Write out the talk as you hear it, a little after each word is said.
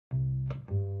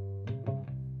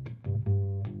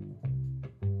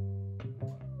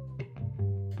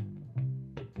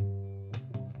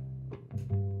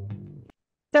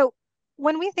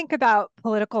when we think about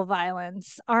political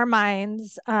violence, our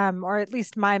minds, or at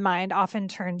least my mind, often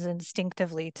turns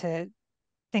instinctively to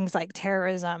things like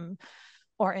terrorism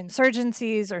or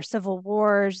insurgencies or civil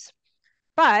wars.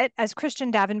 But as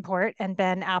Christian Davenport and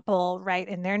Ben Appel write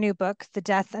in their new book, The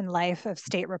Death and Life of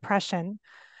State Repression,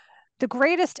 the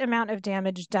greatest amount of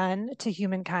damage done to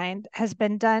humankind has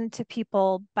been done to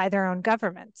people by their own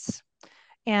governments.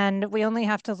 And we only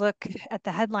have to look at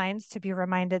the headlines to be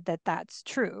reminded that that's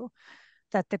true,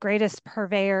 that the greatest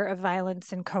purveyor of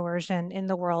violence and coercion in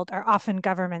the world are often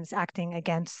governments acting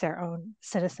against their own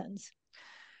citizens.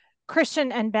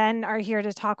 Christian and Ben are here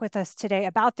to talk with us today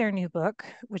about their new book,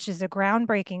 which is a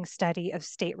groundbreaking study of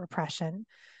state repression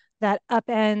that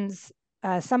upends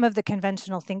some of the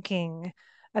conventional thinking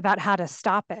about how to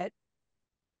stop it.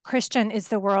 Christian is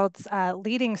the world's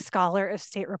leading scholar of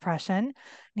state repression.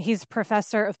 He's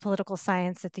professor of political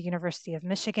science at the University of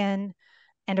Michigan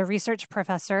and a research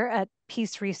professor at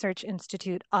Peace Research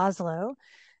Institute Oslo.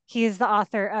 He is the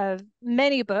author of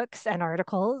many books and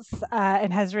articles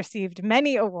and has received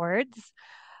many awards.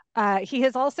 He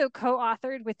has also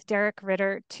co-authored with Derek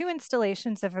Ritter 2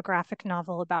 installations of a graphic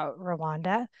novel about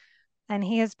Rwanda, and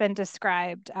he has been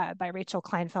described by Rachel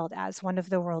Kleinfeld as one of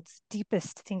the world's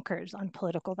deepest thinkers on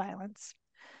political violence.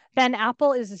 Ben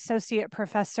Appel is associate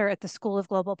professor at the School of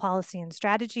Global Policy and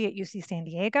Strategy at UC San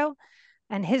Diego,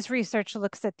 and his research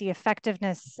looks at the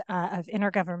effectiveness of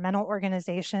intergovernmental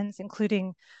organizations,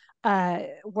 including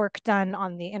work done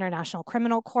on the International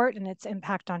Criminal Court and its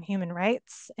impact on human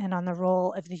rights, and on the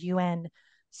role of the UN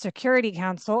Security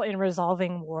Council in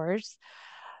resolving wars.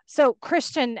 So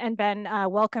Christian and Ben,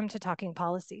 welcome to Talking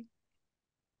Policy.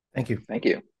 Thank you. Thank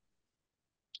you.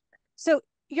 So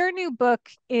your new book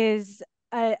is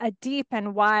a deep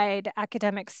and wide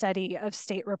academic study of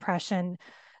state repression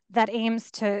that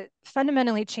aims to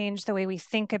fundamentally change the way we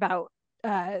think about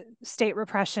state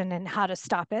repression and how to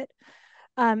stop it.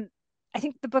 I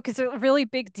think the book is a really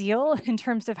big deal in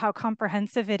terms of how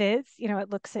comprehensive it is. You know, it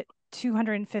looks at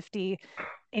 250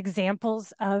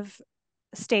 examples of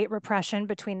state repression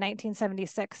between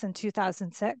 1976 and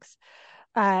 2006.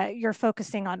 You're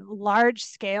focusing on large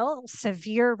scale,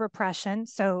 severe repression.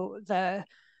 So the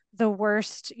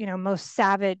worst, most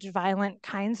savage, violent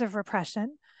kinds of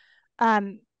repression.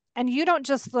 And you don't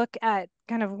just look at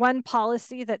kind of one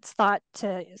policy that's thought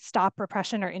to stop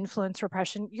repression or influence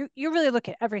repression. You really look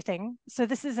at everything. So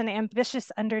this is an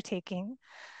ambitious undertaking.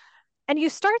 And you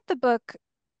start the book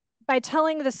by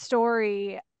telling the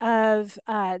story of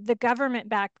the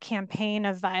government-backed campaign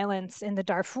of violence in the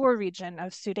Darfur region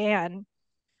of Sudan,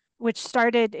 which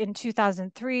started in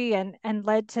 2003 and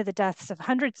led to the deaths of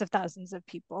hundreds of thousands of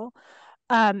people.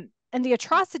 And the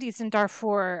atrocities in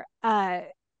Darfur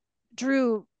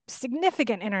drew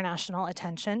significant international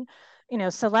attention.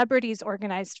 Celebrities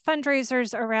organized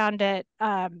fundraisers around it.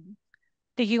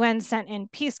 The UN sent in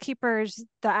peacekeepers.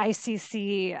 The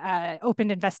ICC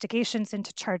opened investigations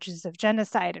into charges of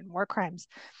genocide and war crimes.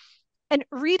 And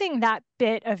reading that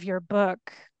bit of your book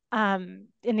in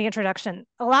the introduction,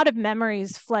 a lot of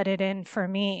memories flooded in for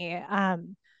me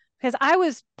because I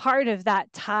was part of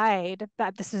that tide.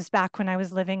 This was back when I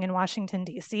was living in Washington,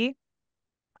 D.C.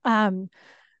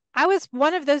 I was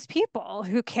one of those people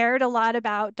who cared a lot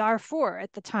about Darfur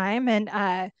at the time, and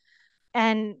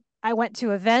I went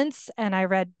to events and I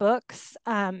read books.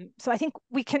 So I think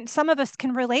some of us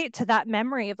can relate to that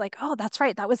memory of like, oh, that's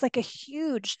right, that was like a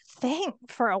huge thing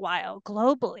for a while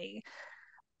globally.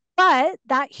 But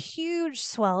that huge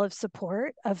swell of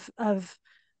support of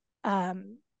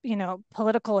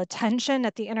political attention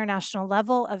at the international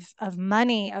level, of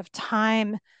money, of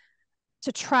time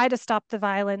to try to stop the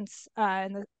violence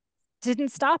and didn't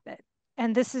stop it.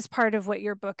 And this is part of what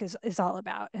your book is all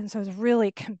about. And so it's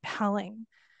really compelling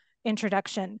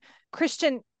introduction.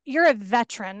 Christian, you're a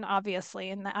veteran, obviously,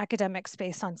 in the academic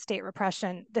space on state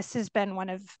repression. This has been one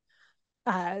of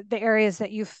the areas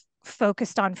that you've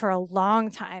focused on for a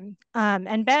long time.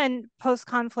 And Ben,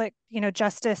 post-conflict,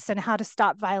 justice and how to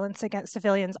stop violence against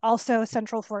civilians, also a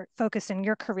central focus in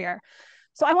your career.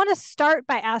 So I want to start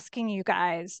by asking you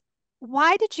guys,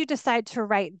 why did you decide to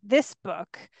write this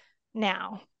book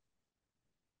now?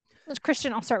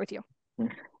 Christian, I'll start with you.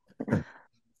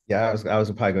 Yeah, I was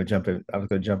probably gonna jump in. I was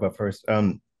gonna jump up first.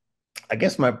 I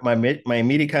guess my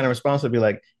immediate kind of response would be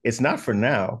like, it's not for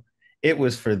now. It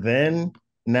was for then,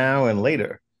 now, and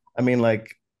later. I mean,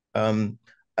 like,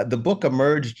 the book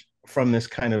emerged from this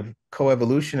kind of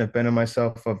coevolution of Ben and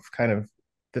myself of kind of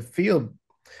the field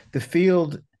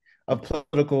of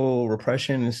political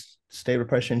repression, state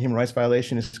repression, human rights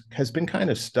violation has been kind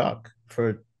of stuck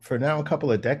for now a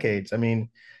couple of decades. I mean,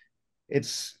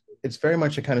 it's it's very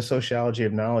much a kind of sociology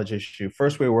of knowledge issue.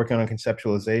 First, we were working on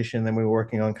conceptualization, then we were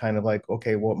working on kind of like,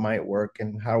 okay, what might work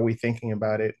and how are we thinking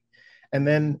about it? And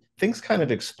then things kind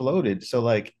of exploded. So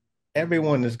like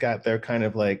everyone has got their kind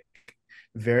of like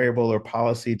variable or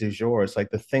policy du jour. It's like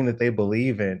the thing that they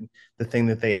believe in, the thing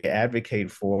that they advocate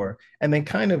for, and they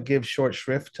kind of give short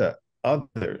shrift to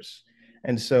others.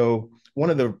 And so one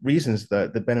of the reasons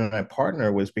that Ben and I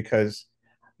partner was because,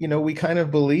 we kind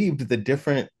of believed that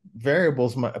different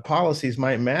variables, policies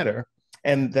might matter,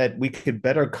 and that we could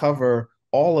better cover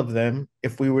all of them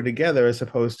if we were together as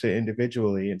opposed to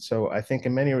individually. And so I think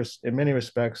in many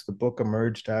respects, the book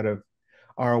emerged out of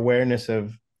our awareness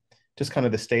of just kind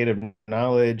of the state of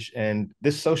knowledge, and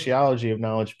this sociology of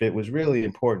knowledge bit was really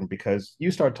important because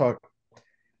you start talking,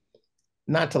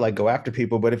 not to like go after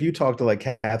people, but if you talk to like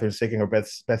Catherine Sicking or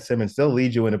Beth Simmons, they'll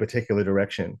lead you in a particular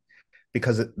direction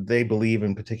because they believe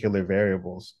in particular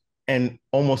variables. And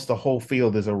almost the whole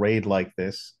field is arrayed like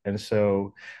this. And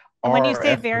so And when you our say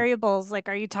effort, variables, like,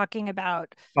 are you talking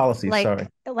about policies, sorry,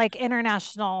 like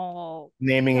international?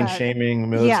 naming and Uh, shaming, yeah,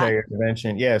 military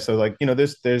intervention. Yeah. So like,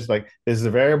 there's the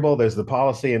variable, there's the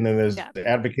policy, and then there's yeah. the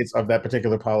advocates of that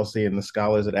particular policy and the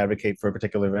scholars that advocate for a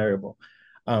particular variable.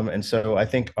 And so I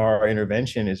think our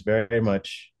intervention is very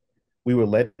much, we were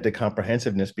led to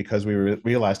comprehensiveness because we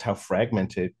realized how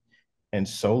fragmented and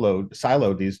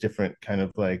siloed these different kind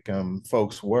of like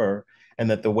folks were, and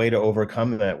that the way to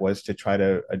overcome that was to try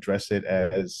to address it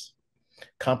as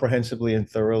comprehensively and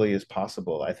thoroughly as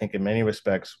possible. I think in many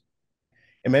respects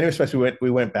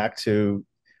we went back to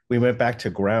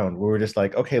ground. We were just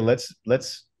like, okay, let's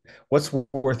what's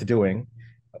worth doing,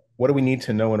 what do we need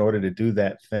to know in order to do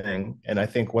that thing? And I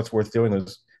think what's worth doing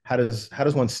is how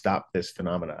does one stop this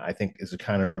phenomena, I think, is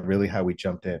kind of really how we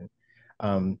jumped in,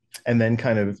 and then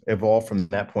kind of evolved from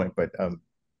that point. But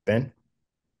Ben.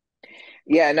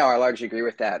 Yeah, no, I largely agree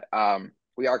with that.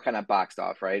 We are kind of boxed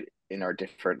off, right, in our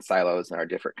different silos and our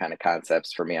different kind of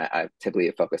concepts. For me, I typically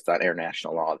focused on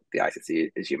international law, the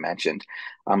ICC, as you mentioned.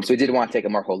 So we did want to take a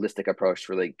more holistic approach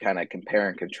to really kind of compare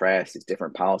and contrast these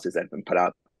different policies that have been put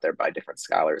out there by different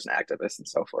scholars and activists and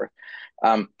so forth.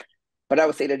 Um, but I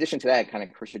would say, in addition to that, kind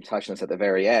of Christian touched on this at the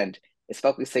very end, is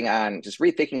focusing on just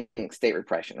rethinking state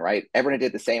repression, right? Everyone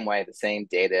did the same way, the same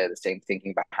data, the same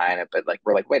thinking behind it. But like,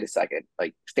 we're like, wait a second,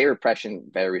 like state repression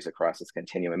varies across this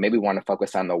continuum. And maybe we want to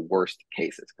focus on the worst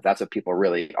cases because that's what people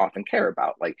really often care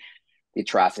about. Like the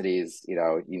atrocities,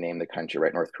 you name the country,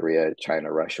 right? North Korea,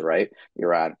 China, Russia, right?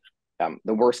 Iran.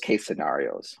 The worst case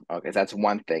scenarios. Okay, so that's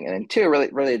one thing. And then two,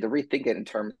 really to rethink it in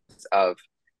terms of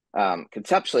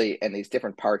conceptually and these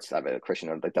different parts of it,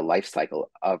 Christian, like the life cycle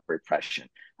of repression.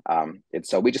 And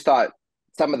so we just thought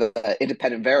some of the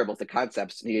independent variables, the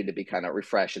concepts needed to be kind of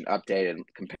refreshed and updated and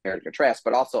compared and contrast,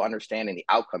 but also understanding the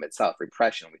outcome itself,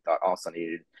 repression, we thought also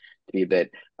needed to be a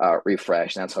bit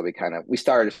refreshed. And that's how we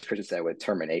started, as Christian said, with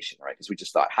termination, right? Because we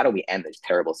just thought, how do we end these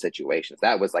terrible situations?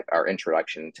 That was like our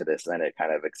introduction to this. And then it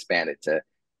kind of expanded to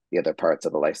the other parts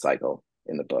of the life cycle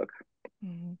in the book.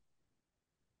 Mhm.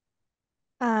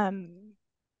 Um,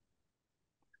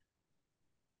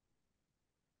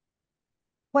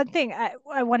 One thing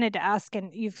I wanted to ask,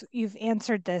 and you've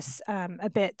answered this a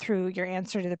bit through your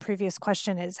answer to the previous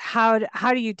question, is how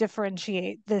do you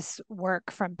differentiate this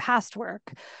work from past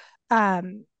work?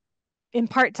 In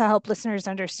part to help listeners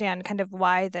understand kind of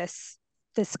why this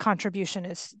contribution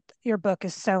is your book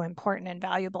is so important and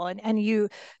valuable.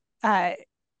 Uh,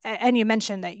 and you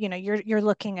mentioned that you're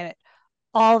looking at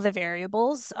all the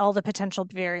variables, all the potential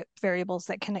variables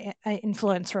that can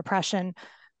influence repression,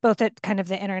 both at kind of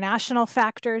the international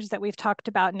factors that we've talked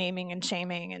about, naming and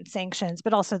shaming and sanctions,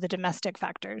 but also the domestic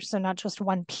factors. So not just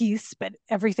one piece, but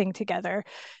everything together,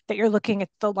 that you're looking at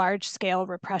the large scale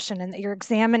repression and that you're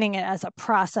examining it as a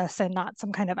process and not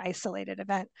some kind of isolated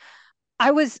event. I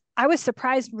was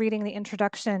surprised reading the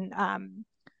introduction,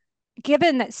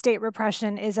 given that state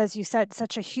repression is, as you said,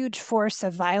 such a huge force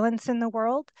of violence in the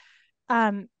world,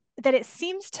 um, that it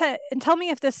seems to, and tell me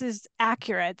if this is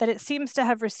accurate, that it seems to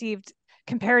have received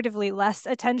comparatively less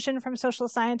attention from social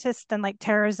scientists than like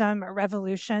terrorism or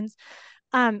revolutions.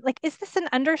 Like, is this an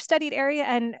understudied area,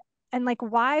 and like,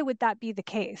 why would that be the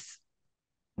case?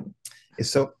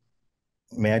 It's so,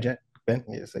 may I, Ben?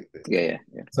 Yeah, Yeah.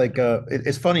 it's like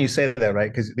it's funny you say that,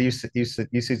 right? Because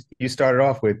you started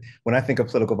off with, when I think of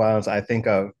political violence, I think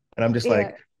of, and I'm just Yeah,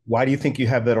 like, why do you think you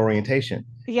have that orientation?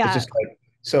 It's yeah. just like,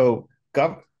 so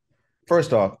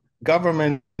first off,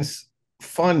 governments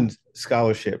fund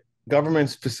scholarship.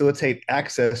 Governments facilitate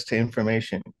access to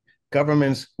information.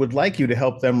 Governments would like you to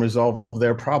help them resolve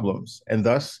their problems. And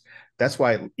thus, that's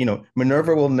why,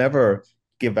 Minerva will never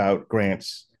give out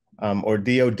grants or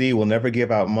DOD will never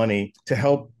give out money to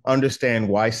help understand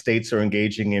why states are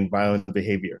engaging in violent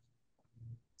behavior.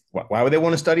 Why would they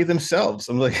want to study themselves?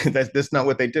 I'm like, that's not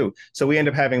what they do. So we end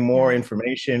up having more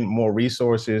information, more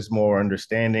resources, more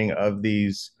understanding of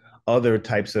these other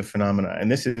types of phenomena.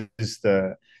 And this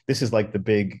is like the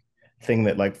big thing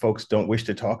that like folks don't wish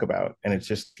to talk about. And it's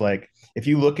just like, if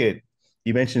you look at,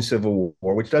 you mentioned civil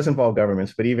war, which does involve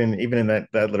governments, but even in that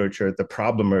literature, the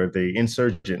problem or the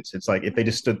insurgents, it's like if they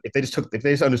just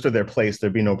understood their place,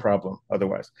 there'd be no problem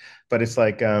otherwise. But it's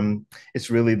like it's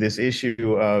really this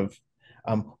issue of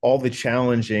all the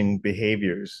challenging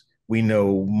behaviors we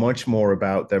know much more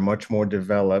about. They're much more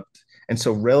developed, and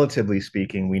so relatively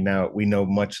speaking, we know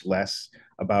much less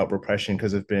about repression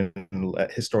because there's been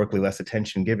historically less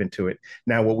attention given to it.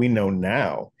 Now, what we know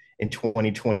now in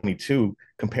 2022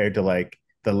 compared to like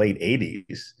the late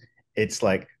 80s, it's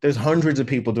like there's hundreds of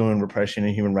people doing repression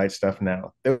and human rights stuff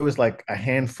now. There was like a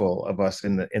handful of us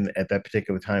at that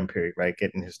particular time period, right?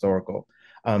 Getting historical.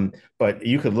 But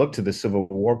you could look to the Civil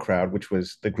War crowd, which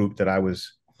was the group that I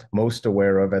was most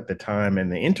aware of at the time,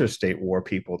 and the interstate war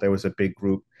people. There was a big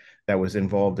group that was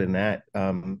involved in that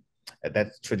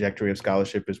trajectory of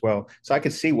scholarship as well. So I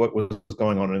could see what was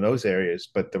going on in those areas,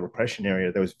 but the repression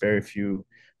area, there was very few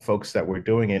folks that were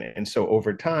doing it. And so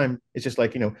over time, it's just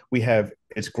like,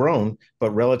 it's grown,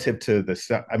 but relative to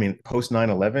post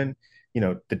 9/11,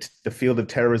 the field of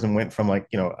terrorism went from like,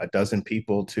 a dozen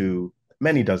people to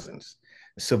many dozens.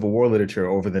 Civil War literature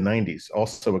over the 90s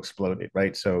also exploded,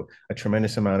 right? So a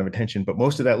tremendous amount of attention, but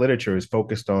most of that literature is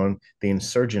focused on the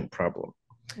insurgent problem.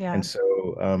 Yeah. And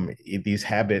so these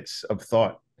habits of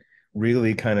thought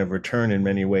really kind of return in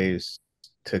many ways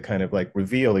to kind of like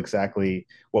reveal exactly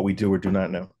what we do or do not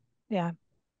know. Yeah.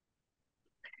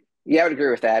 Yeah, I would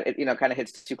agree with that. It, kind of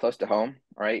hits too close to home,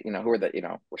 right? Who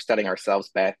are we're studying ourselves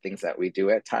bad things that we do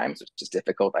at times, which is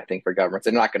difficult, I think, for governments.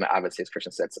 They're not going to, obviously, as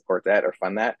Christian said, support that or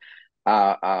fund that.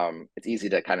 It's easy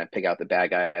to kind of pick out the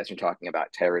bad guys as you're talking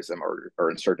about terrorism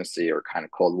or insurgency or kind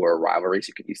of Cold War rivalries.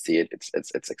 You see it;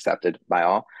 it's accepted by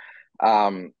all.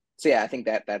 So yeah, I think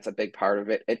that's a big part of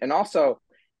it, and also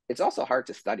it's also hard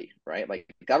to study, right?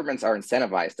 Like governments are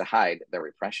incentivized to hide their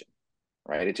repression,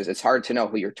 right? It's hard to know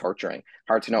who you're torturing,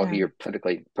 hard to know who you're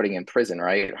politically putting in prison,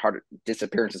 right? Hard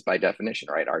disappearances by definition,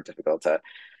 right, are difficult to,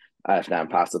 if not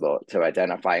impossible, to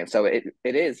identify. And so it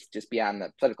is just beyond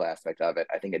the political aspect of it,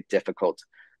 I think, a difficult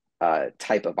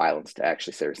type of violence to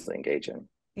actually seriously engage in.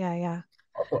 Yeah.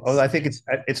 Well, I think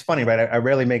it's funny, right? I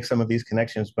rarely make some of these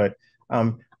connections, but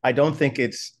I don't think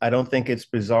it's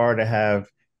bizarre to have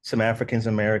some Africans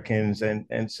Americans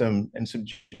and some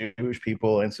Jewish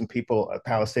people and some people,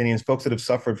 Palestinians, folks that have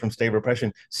suffered from state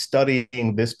repression,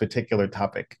 studying this particular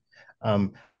topic.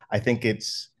 Um, I think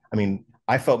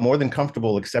I felt more than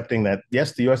comfortable accepting that,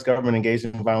 yes, the US government engaged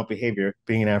in violent behavior,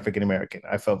 being an African American.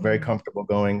 I felt very comfortable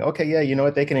going, okay, yeah, you know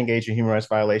what, they can engage in human rights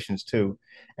violations too.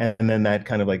 And then that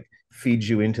kind of like feeds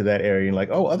you into that area and like,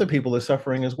 oh, other people are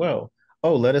suffering as well.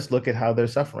 Oh, let us look at how they're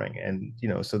suffering. And,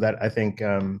 so that I think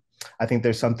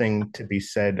there's something to be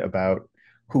said about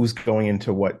who's going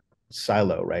into what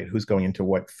silo, right? Who's going into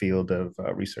what field of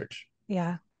research.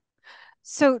 Yeah.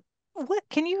 So what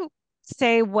can you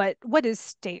say what is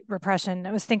state repression?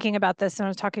 I was thinking about this and I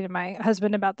was talking to my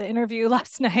husband about the interview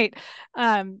last night.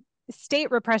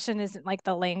 State repression isn't like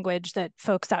the language that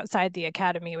folks outside the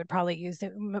academy would probably use.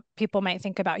 People might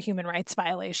think about human rights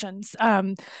violations.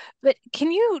 But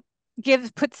can you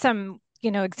put some,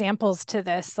 examples to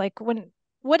this? Like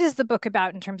what is the book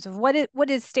about in terms of what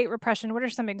is state repression? What are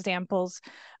some examples?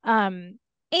 And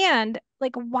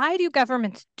like, why do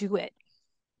governments do it?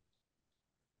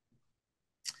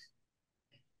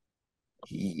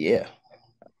 Yeah.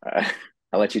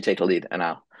 I'll let you take the lead, and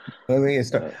I'll. Let me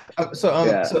start.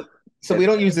 So we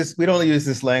don't use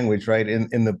this language, right,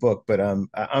 in the book, but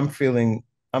I'm feeling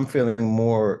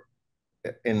more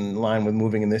in line with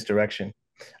moving in this direction.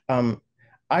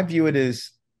 I view it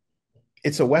as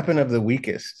it's a weapon of the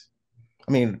weakest.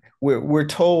 I mean, we're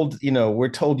told, we're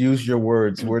told use your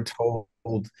words. We're told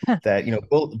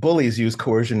that bullies use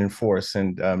coercion and force,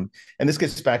 and this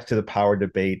gets back to the power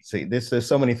debate. So there's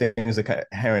so many things that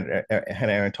Hannah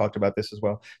Arendt talked about this as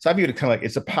well. So I view it kind of like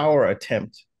it's a power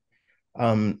attempt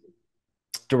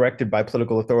directed by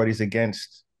political authorities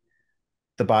against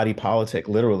the body politic,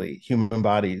 literally human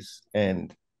bodies,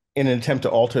 and in an attempt to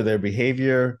alter their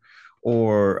behavior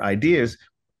or ideas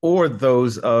or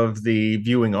those of the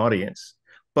viewing audience.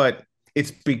 But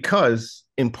it's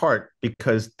in part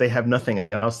because they have nothing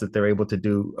else that they're able to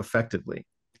do effectively.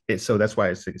 So that's why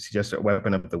it's just a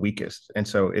weapon of the weakest. And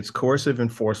so it's coercive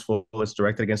and forceful. It's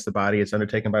directed against the body. It's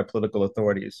undertaken by political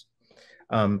authorities.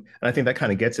 And I think that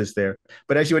kind of gets us there.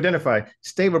 But as you identify,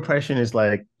 state repression is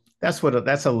like that's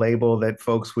a label that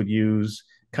folks would use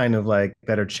kind of like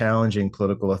that are challenging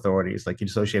political authorities, like you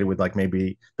associated with like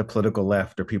maybe the political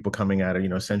left or people coming out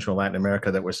of, Central Latin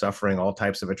America that were suffering all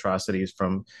types of atrocities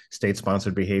from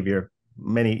state-sponsored behavior,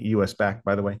 many US backed,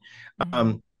 by the way. Mm-hmm.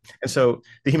 Um, and so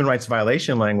the human rights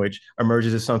violation language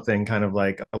emerges as something kind of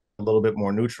like a little bit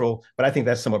more neutral, but I think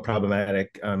that's somewhat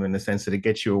problematic in the sense that it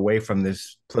gets you away from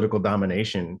this political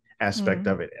domination aspect Mm-hmm.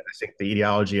 of it. And I think the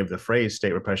ideology of the phrase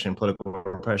state repression, political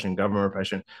repression, government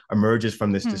repression emerges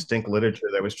from this distinct literature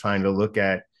that was trying to look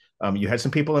at. You had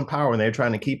some people in power and they were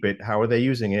trying to keep it. How are they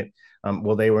using it?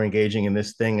 Well, they were engaging in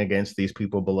this thing against these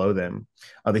people below them.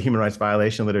 The human rights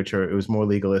violation literature, it was more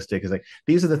legalistic. It's like,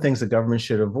 these are the things the government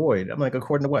should avoid. I'm like,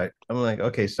 according to what? I'm like,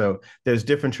 okay, so there's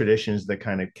different traditions that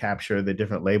kind of capture the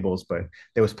different labels, but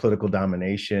there was political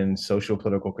domination, social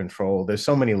political control. There's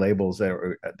so many labels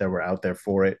that were out there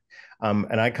for it.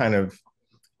 And I kind of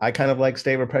like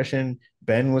state repression.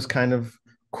 Ben was kind of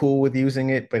cool with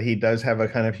using it, but he does have a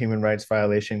kind of human rights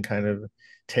violation kind of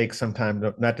take some time,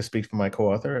 not to speak for my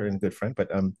co-author and good friend,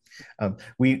 but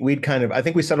we'd kind of, I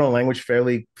think we settled on language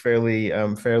fairly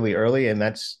early, and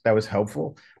that was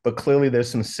helpful. But clearly, there's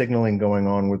some signaling going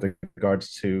on with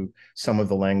regards to some of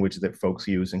the language that folks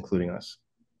use, including us.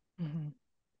 Mm-hmm.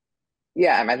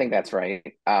 Yeah, I think that's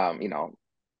right.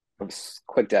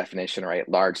 Quick definition, right?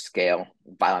 Large scale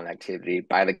violent activity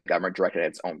by the government directed at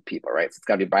its own people, right? So it's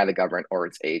got to be by the government or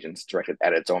its agents directed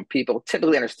at its own people,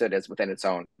 typically understood as within its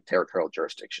own territorial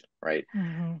jurisdiction, right?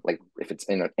 Mm-hmm. Like if it's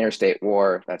in an interstate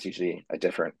war, that's usually a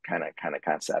different kind of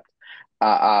concept.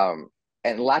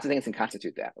 And lots of things can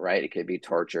constitute that, right? It could be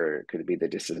torture, it could be the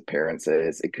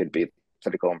disappearances, it could be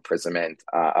political imprisonment,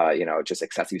 just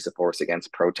excessive use of force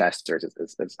against protesters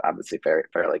is obviously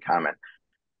fairly common.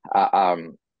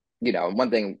 One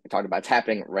thing we talked about, it's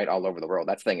happening right all over the world.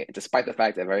 That's the thing, despite the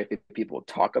fact that very few people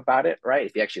talk about it, right?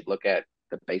 If you actually look at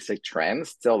the basic trends,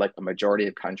 still like the majority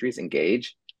of countries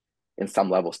engage in some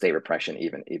level of state repression,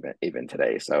 even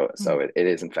today. So it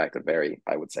is in fact a very,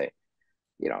 I would say,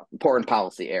 important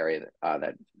policy area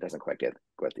that doesn't quite get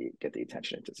the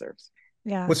attention it deserves.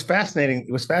 Yeah. What's fascinating,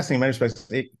 in many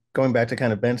respects, going back to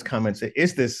kind of Ben's comments, it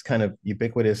is this kind of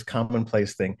ubiquitous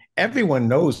commonplace thing. Everyone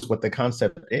knows what the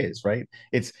concept is, right?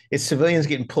 It's civilians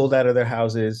getting pulled out of their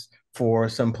houses for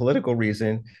some political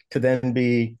reason to then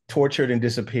be tortured and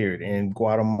disappeared in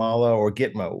Guatemala or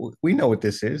Gitmo. We know what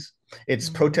this is. It's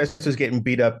protesters getting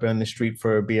beat up on the street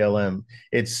for BLM.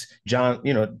 It's John,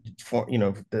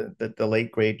 the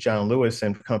late great John Lewis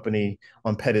and company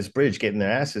on Pettus Bridge getting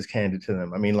their asses handed to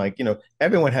them. I mean,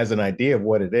 everyone has an idea of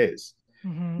what it is.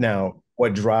 Mm-hmm. Now,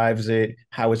 what drives it,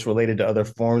 how it's related to other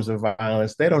forms of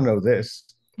violence, they don't know this.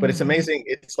 But it's amazing.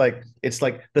 It's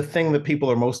like the thing that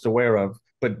people are most aware of,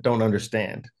 but don't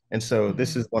understand. And so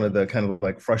this is one of the kind of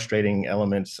like frustrating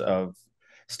elements of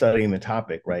studying the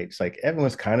topic, right? It's like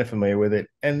everyone's kind of familiar with it,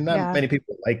 and not many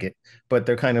people like it, but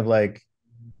they're kind of like,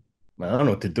 I don't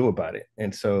know what to do about it.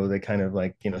 And so they kind of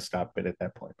like, stop it at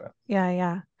that point. But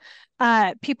Yeah.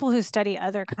 People who study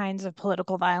other kinds of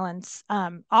political violence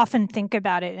often think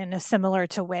about it in a similar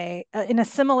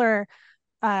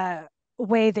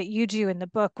way that you do in the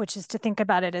book, which is to think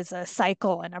about it as a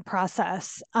cycle and a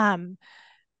process. And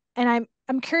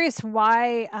I'm curious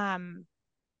why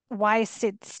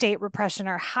state repression,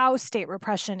 or how state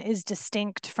repression is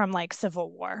distinct from like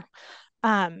civil war.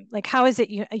 Like how is it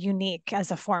unique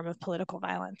as a form of political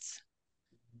violence?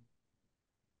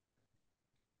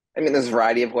 I mean, there's a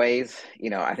variety of ways.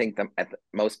 I think at the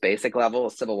most basic level,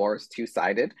 civil war is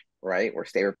two-sided, right? Where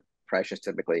state repression is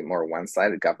typically more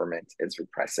one-sided. Government is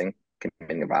repressing,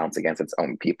 committing violence against its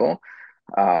own people.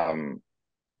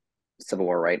 Civil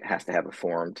war, right, has to have a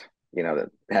formed, that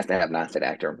has to have non-state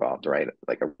actor involved, right?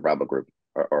 Like a rebel group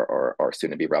or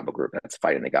soon-to-be rebel group that's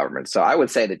fighting the government. So I would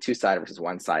say the two-sided versus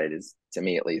one-sided is, to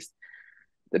me at least,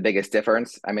 the biggest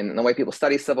difference. I mean, the way people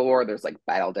study civil war, there's like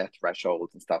battle death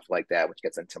thresholds and stuff like that, which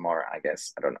gets into more, I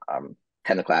guess, I don't know,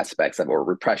 technical aspects of or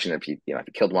repression. If you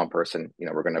killed one person,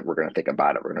 we're gonna think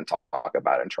about it. We're gonna talk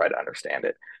about it and try to understand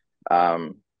it.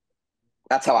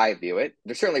 That's how I view it.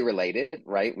 They're certainly related,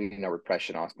 right? We know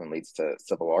repression often leads to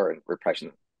civil war, and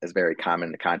repression is very common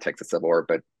in the context of civil war.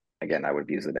 But again, I would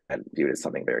view it as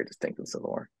something very distinct from civil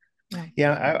war.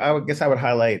 Yeah, I would guess I would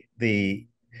highlight the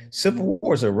civil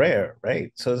wars are rare,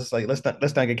 right? So it's like let's not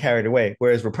get carried away.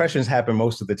 Whereas repressions happen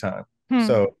most of the time.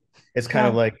 So it's kind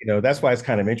of like, that's why it's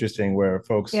kind of interesting where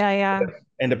folks end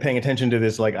up paying attention to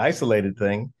this like isolated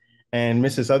thing and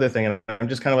miss this other thing. And I'm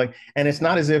just kind of like, and it's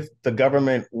not as if the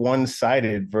government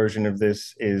one-sided version of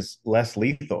this is less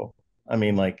lethal. I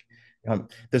mean, like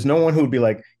There's no one who would be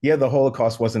like, yeah, the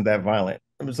Holocaust wasn't that violent.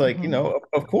 It was like, Mm-hmm.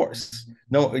 of course.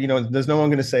 No, there's no one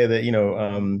going to say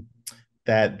that,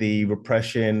 that the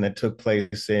repression that took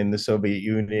place in the Soviet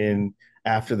Union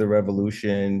after the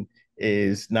revolution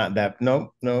is not that.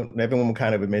 No, no, everyone will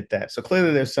kind of admit that. So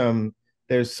clearly there's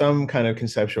some kind of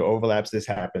conceptual overlaps. This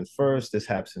happens first, this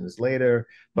happens later.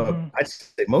 But Mm-hmm. I'd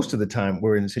say most of the time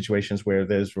we're in situations where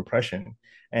there's repression.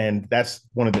 And that's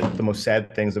one of the most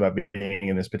sad things about being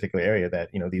in this particular area, that,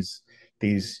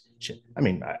 these I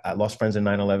mean, I lost friends in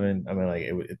 9/11. I mean,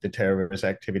 like, the terrorist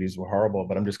activities were horrible,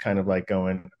 but I'm just kind of like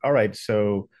going, all right,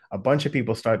 so a bunch of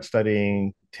people start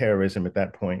studying terrorism at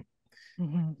that point.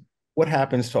 Mm-hmm. What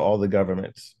happens to all the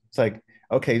governments? It's like,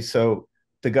 okay, so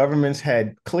the governments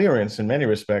had clearance in many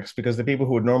respects because the people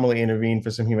who would normally intervene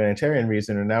for some humanitarian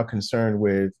reason are now concerned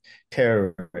with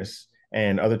terrorists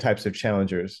and other types of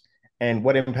challengers. And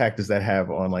what impact does that have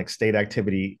on, like, state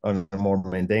activity on a more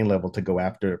mundane level to go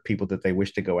after people that they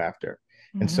wish to go after?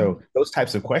 And Mm-hmm. so those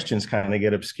types of questions kind of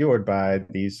get obscured by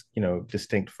these,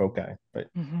 distinct foci. But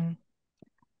Mm-hmm.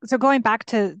 So going back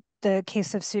to the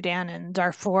case of Sudan and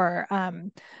Darfur,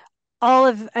 all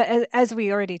of, as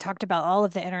we already talked about, all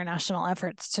of the international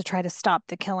efforts to try to stop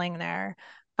the killing there,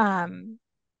 um,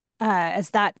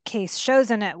 as that case shows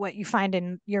in it, what you find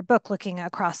in your book, looking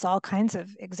across all kinds of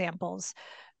examples,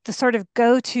 the sort of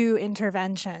go-to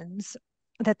interventions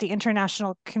that the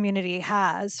international community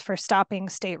has for stopping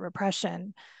state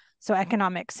repression. So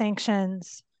economic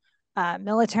sanctions,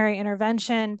 military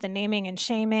intervention, the naming and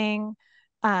shaming,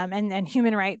 and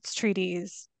human rights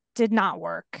treaties did not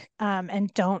work,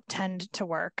 and don't tend to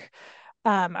work,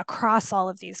 across all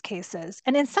of these cases.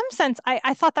 And in some sense,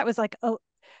 I thought that was like,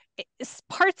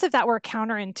 parts of that were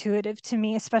counterintuitive to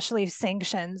me, especially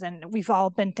sanctions. And we've all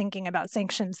been thinking about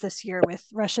sanctions this year with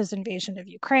Russia's invasion of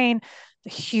Ukraine, the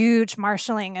huge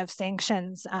marshaling of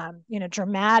sanctions,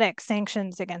 dramatic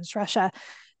sanctions against Russia.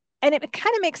 And it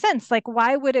kind of makes sense. Like,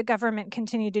 why would a government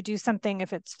continue to do something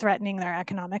if it's threatening their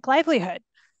economic livelihood?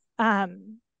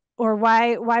 Um, or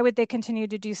why would they continue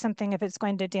to do something if it's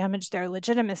going to damage their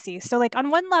legitimacy? So, like, on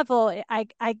one level, I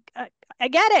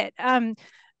get it,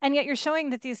 and yet you're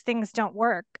showing that these things don't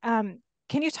work. Can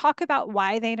you talk about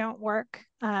why they don't work,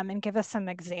 and give us some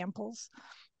examples?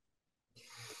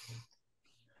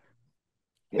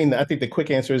 I mean, I think the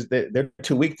quick answer is that they're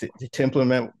too weak to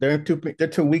implement. They're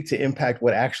too weak to impact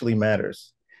what actually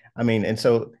matters. I mean, and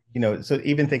so, so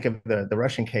even think of the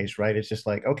Russian case, right? It's just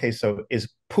like, okay, so is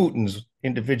Putin's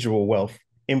individual wealth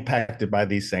impacted by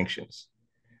these sanctions?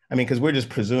 I mean, because we're just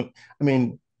presume. I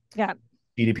mean, Yeah.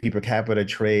 GDP per capita,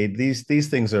 trade, these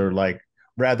things are like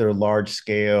rather large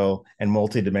scale and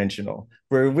multidimensional.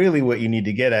 Where really what you need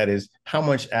to get at is how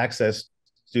much access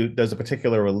does a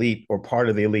particular elite or part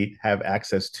of the elite have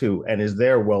access to, and is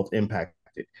their wealth impacted?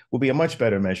 Will be a much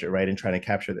better measure, right, in trying to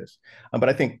capture this. But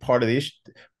I think part of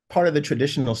the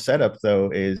traditional setup,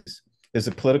 though, is there's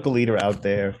a political leader out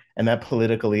there, and that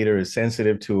political leader is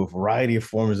sensitive to a variety of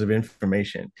forms of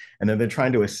information, and then they're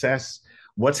trying to assess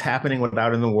what's happening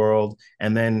out in the world,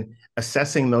 and then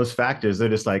assessing those factors. They're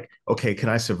just like, okay, can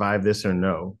I survive this or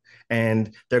no?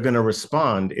 And they're going to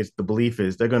respond. It's the belief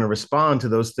is they're going to respond to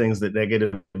those things that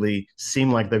negatively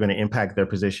seem like they're going to impact their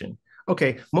position.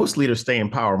 Okay, most leaders stay in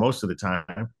power most of the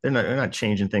time. They're not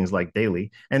changing things like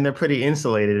daily, and they're pretty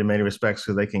insulated in many respects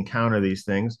because they can counter these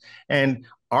things. And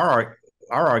our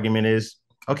argument is,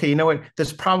 okay, you know what?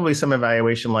 There's probably some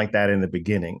evaluation like that in the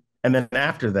beginning, and then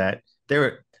after that,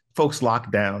 there folks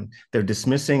locked down. They're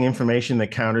dismissing information that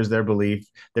counters their belief.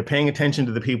 They're paying attention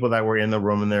to the people that were in the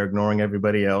room, and they're ignoring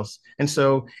everybody else. And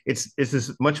so it's this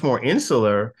much more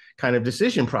insular kind of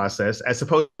decision process, as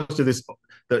opposed to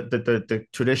the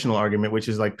traditional argument, which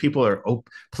is like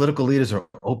political leaders are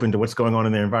open to what's going on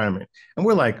in their environment. And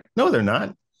we're like, no, they're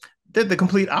not. They're the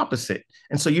complete opposite.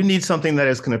 And so you need something that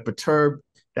is going to perturb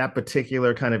that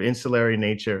particular kind of insulary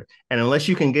nature. And unless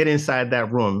you can get inside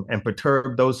that room and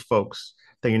perturb those folks,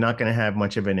 then you're not going to have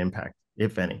much of an impact,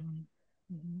 if any.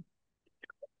 Mm-hmm.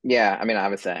 Yeah, I mean,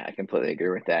 obviously, I completely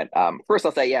agree with that. First,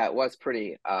 I'll say, yeah, it was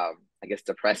pretty, I guess,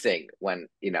 depressing when,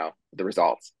 the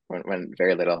results, when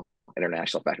very little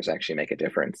international factors actually make a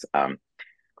difference.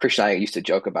 Christian and I used to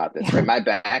joke about this, right? Yeah. My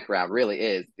background really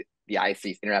is the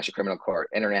ICC, International Criminal Court,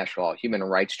 international human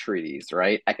rights treaties,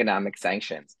 right? Economic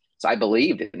sanctions. So I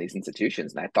believed in these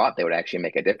institutions, and I thought they would actually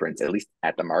make a difference, at least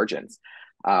at the margins.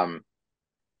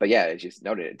 But yeah, as you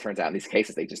noted, it turns out in these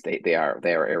cases they are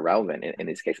irrelevant in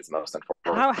these cases, most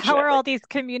How are unfortunately. all these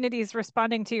communities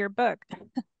responding to your book?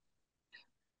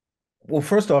 Well,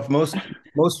 first off, most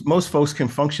folks can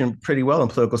function pretty well in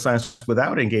political science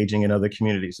without engaging in other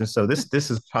communities, and so this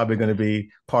is probably going to be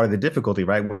part of the difficulty,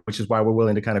 right? Which is why we're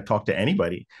willing to kind of talk to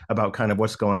anybody about kind of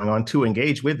what's going on to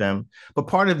engage with them. But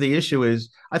part of the issue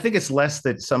is, I think it's less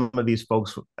that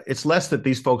it's less that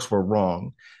these folks were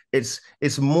wrong.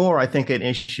 It's more, I think, an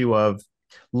issue of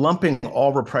lumping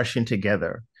all repression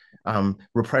together,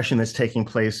 repression that's taking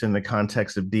place in the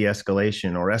context of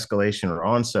de-escalation or escalation or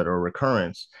onset or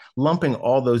recurrence, lumping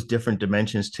all those different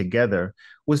dimensions together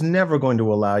was never going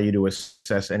to allow you to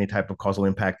assess any type of causal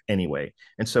impact anyway.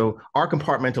 And so our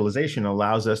compartmentalization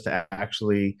allows us to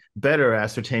actually better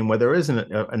ascertain whether there is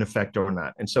an effect or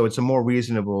not. And so it's a more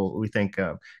reasonable, we think,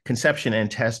 conception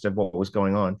and test of what was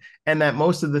going on. And that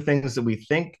most of the things that we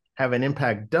think have an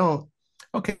impact don't.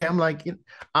 Okay, I'm like,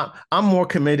 I'm more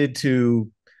committed to,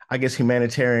 I guess,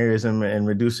 humanitarianism and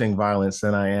reducing violence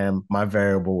than I am my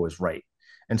variable was right.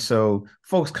 And so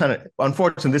folks kind of,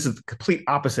 unfortunately, this is the complete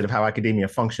opposite of how academia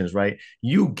functions, right?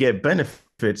 You get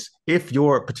benefits if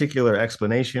your particular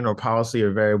explanation or policy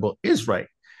or variable is right.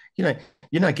 You know,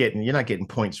 you're not getting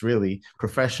points really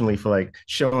professionally for like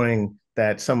showing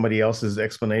that somebody else's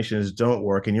explanations don't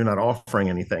work and you're not offering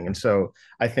anything. And so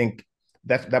I think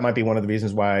that might be one of the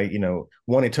reasons why,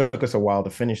 one, it took us a while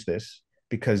to finish this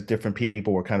because different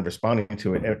people were kind of responding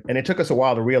to it. And it took us a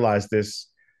while to realize this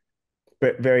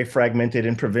very fragmented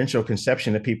and provincial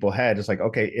conception that people had. It's like,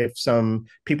 okay, if some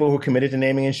people who are committed to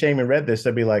naming and shaming read this,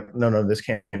 they'd be like, no, this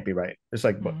can't be right. It's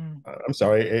like, I'm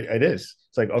sorry, it is.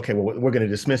 It's like, okay, well, we're going to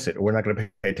dismiss it or we're not going to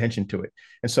pay attention to it.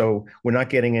 And so we're not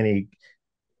getting any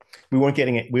we weren't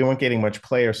getting much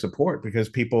player support because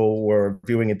people were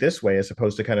viewing it this way as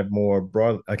opposed to kind of more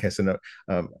broad. I guess in a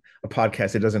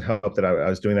podcast, it doesn't help that I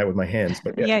was doing that with my hands,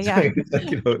 but yeah.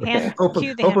 Like,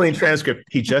 hopefully in transcript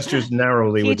he gestures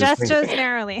narrowly. He gestures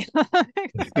narrowly.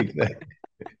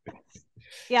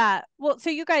 Yeah. Well, so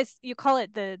you call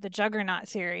it the juggernaut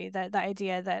theory, the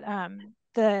idea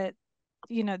that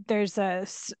there's a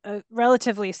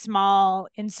relatively small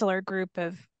insular group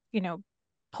of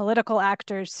political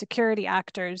actors, security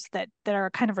actors that are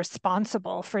kind of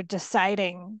responsible for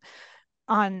deciding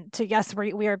yes,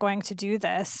 we are going to do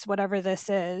this, whatever this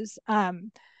is.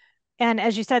 And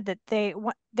as you said, that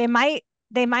they might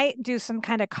do some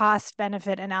kind of cost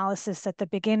benefit analysis at the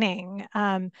beginning,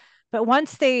 but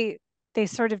once they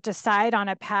sort of decide on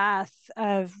a path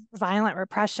of violent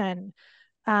repression,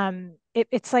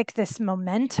 it's like this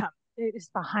momentum is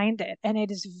behind it, and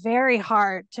it is very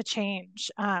hard to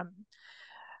change.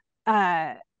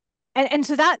 And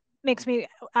so that makes me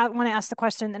want to ask the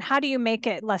question, then how do you make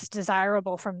it less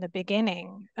desirable from the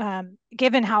beginning,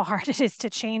 given how hard it is to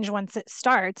change once it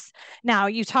starts? Now,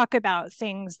 you talk about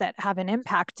things that have an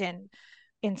impact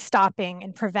in stopping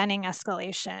and preventing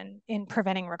escalation, in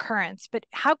preventing recurrence, but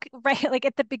right, like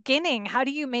at the beginning, how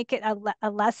do you make it a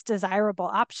less desirable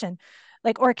option?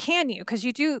 Like, or can you? Because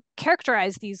you do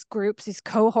characterize these groups, these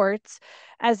cohorts,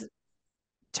 as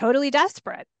totally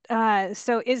desperate.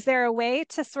 So is there a way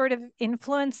to sort of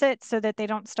influence it so that they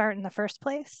don't start in the first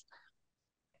place?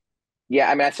 Yeah,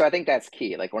 I mean, so I think that's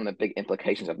key. Like one of the big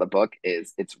implications of the book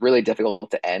is it's really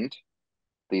difficult to end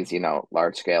these,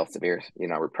 large scale, severe,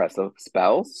 repressive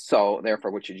spells. So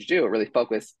therefore, what should you do? Really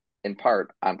focus in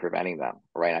part on preventing them,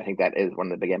 right? I think that is one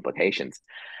of the big implications.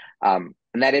 And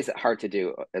that is hard to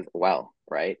do as well,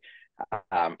 right?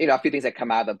 A few things that come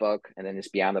out of the book and then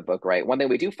just beyond the book, right? One thing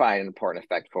we do find an important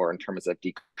effect for in terms of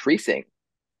decreasing,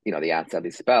 the onset of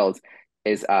these spells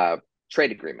is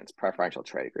trade agreements, preferential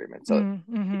trade agreements. So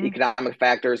economic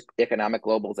factors, economic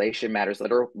globalization matters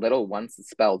little once the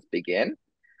spells begin.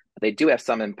 But they do have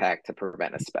some impact to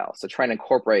prevent a spell. So trying to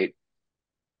incorporate,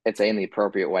 let's say in the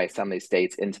appropriate way, some of these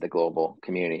states into the global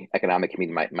community, economic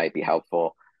community might be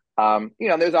helpful.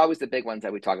 There's always the big ones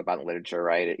that we talk about in literature,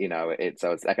 right? It's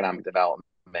economic development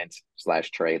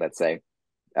 / trade, let's say,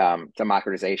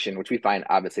 democratization, which we find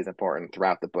obviously is important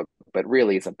throughout the book, but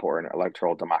really it's important,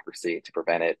 electoral democracy to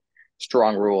prevent it,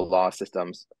 strong rule of law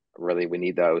systems, really we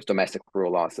need those, domestic rule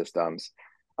of law systems,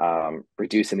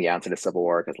 reducing the onset of civil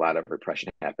war, because a lot of repression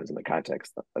happens in the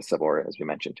context of civil war, as we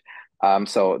mentioned.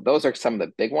 So those are some of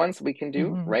the big ones we can do,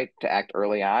 right, to act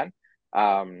early on.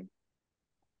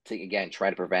 To again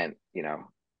try to prevent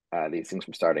these things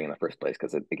from starting in the first place,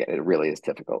 because it really is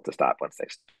difficult to stop once they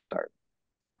start.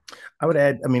 I would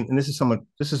add, I mean, and this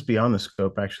is beyond the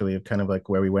scope actually of kind of like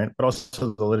where we went, but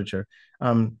also the literature,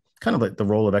 kind of like the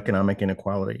role of economic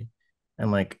inequality,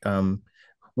 and like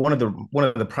one of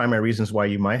the primary reasons why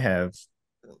you might have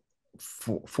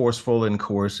forceful and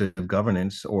coercive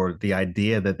governance, or the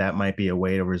idea that might be a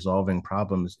way of resolving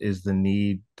problems, is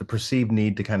the perceived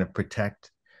need to kind of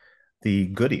protect the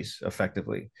goodies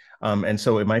effectively. And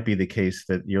so it might be the case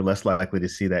that you're less likely to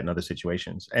see that in other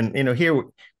situations. And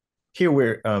here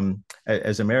we're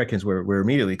as Americans, we're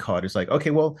immediately caught. It's like,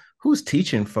 okay, well, who's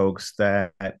teaching folks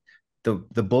that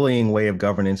the bullying way of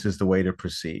governance is the way to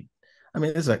proceed? I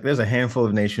mean, there's a handful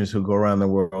of nations who go around the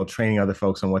world training other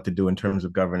folks on what to do in terms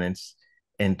of governance,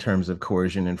 in terms of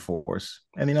coercion and force.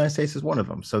 And the United States is one of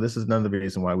them. So this is another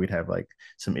reason why we'd have like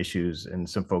some issues, and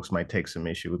some folks might take some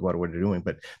issue with what we're doing.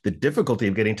 But the difficulty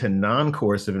of getting to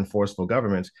non-coercive and forceful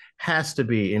governments has to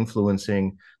be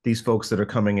influencing these folks that are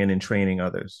coming in and training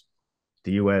others.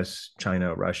 The US,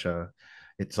 China, Russia.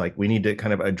 It's like we need to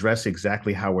kind of address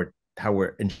exactly how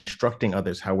we're instructing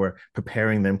others, how we're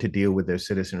preparing them to deal with their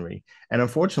citizenry. And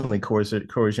unfortunately,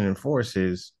 coercion and force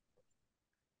is,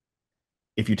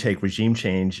 if you take regime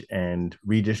change and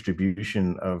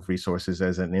redistribution of resources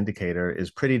as an indicator, is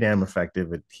pretty damn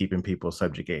effective at keeping people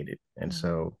subjugated. And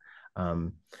so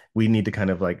we need to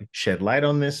kind of like shed light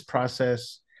on this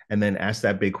process and then ask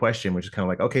that big question, which is kind of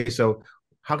like, okay, so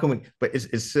how can we, but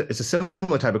it's a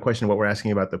similar type of question to what we're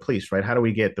asking about the police, right? How do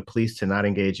we get the police to not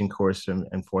engage in coercive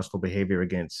and forceful behavior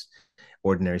against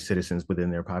ordinary citizens within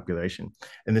their population?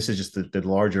 And this is just the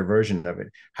larger version of it.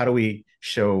 How do we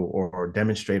show or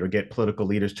demonstrate or get political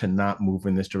leaders to not move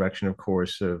in this direction of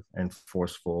coercive and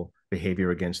forceful behavior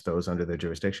against those under their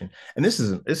jurisdiction? And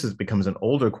this becomes an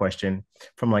older question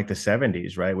from like the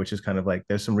 70s, right? Which is kind of like,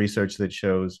 there's some research that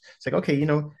shows it's like, okay,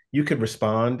 you could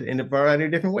respond in a variety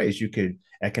of different ways. You could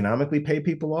economically pay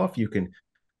people off. You can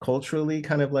culturally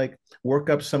kind of like work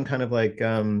up some kind of like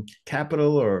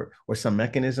capital or some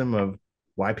mechanism of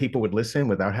why people would listen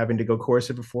without having to go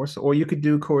coercive or force, or you could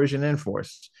do coercion and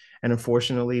force. And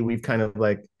unfortunately, we've kind of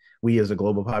like, we as a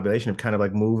global population have kind of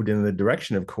like moved in the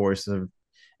direction of coercive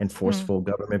and forceful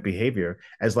government behavior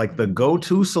as like the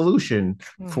go-to solution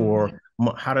for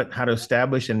how to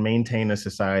establish and maintain a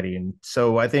society. And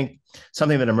so I think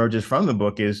something that emerges from the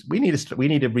book is we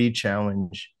need to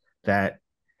re-challenge that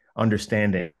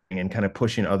understanding and kind of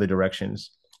push in other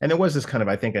directions. And there was this kind of,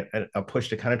 I think, a push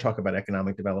to kind of talk about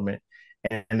economic development.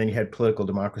 And then you had political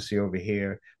democracy over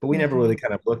here. But we never really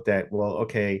kind of looked at, well,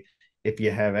 okay, if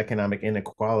you have economic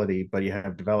inequality, but you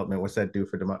have development, what's that do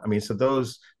for democracy? I mean, so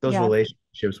those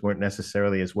relationships weren't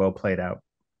necessarily as well played out.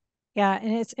 Yeah,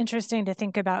 and it's interesting to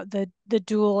think about the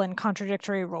dual and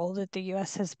contradictory role that the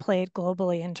U.S. has played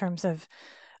globally in terms of,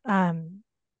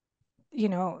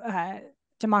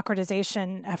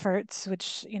 democratization efforts,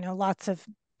 which, lots of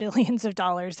billions of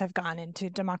dollars have gone into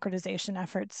democratization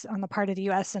efforts on the part of the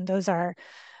U.S. And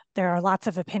there are lots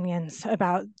of opinions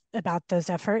about those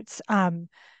efforts.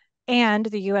 And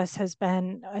the U.S. has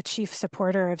been a chief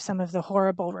supporter of some of the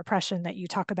horrible repression that you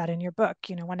talk about in your book.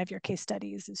 One of your case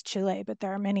studies is Chile, but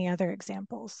there are many other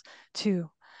examples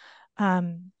too.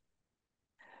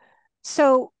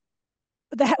 So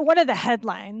one of the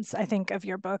headlines, I think, of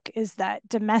your book is that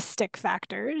domestic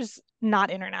factors, not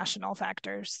international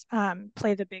factors,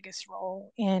 play the biggest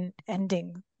role in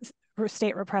ending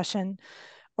state repression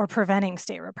or preventing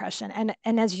state repression.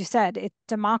 And as you said,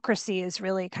 democracy is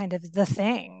really kind of the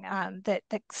thing that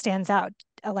stands out.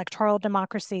 Electoral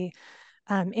democracy,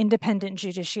 independent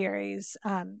judiciaries,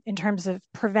 in terms of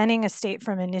preventing a state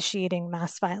from initiating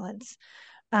mass violence.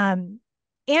 And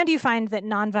you find that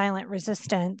nonviolent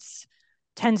resistance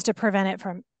tends to prevent it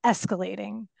from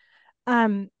escalating.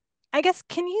 I guess,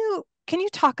 can you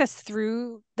talk us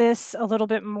through this a little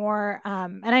bit more?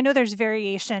 And I know there's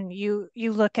variation. You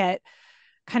look at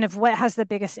kind of what has the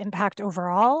biggest impact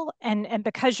overall, and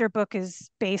because your book is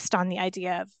based on the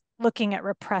idea of looking at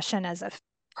repression as a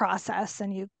process,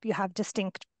 and you have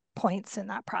distinct points in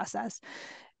that process.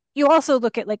 You also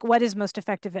look at like what is most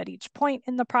effective at each point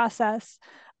in the process.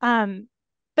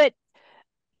 But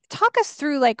talk us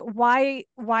through like why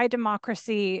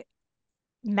democracy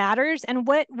matters and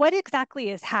what exactly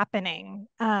is happening.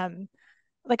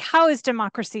 Like, how is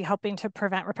democracy helping to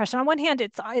prevent repression? On one hand,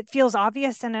 it feels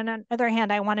obvious, and on the other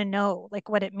hand, I want to know like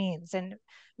what it means. And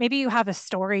maybe you have a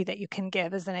story that you can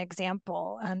give as an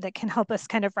example that can help us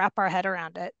kind of wrap our head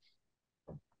around it.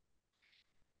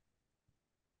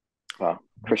 Well,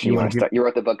 Christian, you want to start? You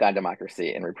wrote the book on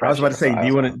democracy and repression. I was about to say, do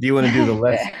you want to do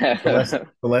the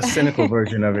less cynical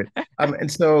version of it?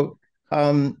 And so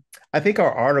I think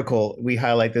our article, we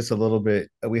highlight this a little bit.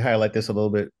 We highlight this a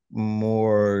little bit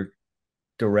more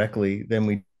directly than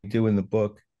we do in the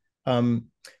book,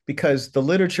 because the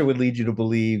literature would lead you to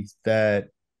believe that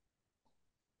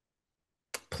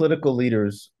political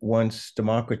leaders, once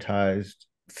democratized,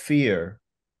 fear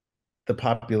the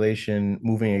population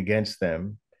moving against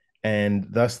them, and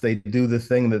thus they do the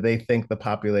thing that they think the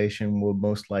population will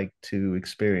most like to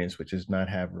experience, which is not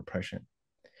have repression.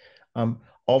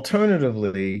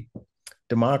 Alternatively,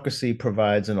 democracy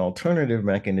provides an alternative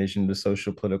mechanism to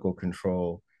social political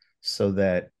control so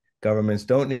that governments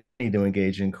don't need to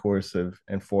engage in coercive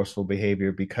and forceful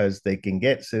behavior because they can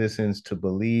get citizens to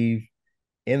believe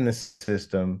in the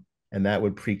system, and that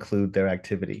would preclude their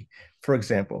activity. For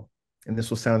example, and this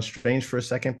will sound strange for a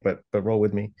second, but roll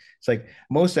with me. It's like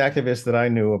most activists that I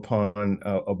knew upon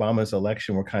Obama's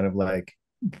election were kind of like,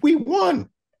 "We won,"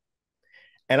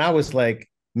 and I was like,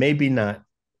 "Maybe not.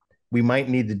 We might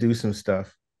need to do some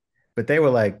stuff." But they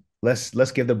were like,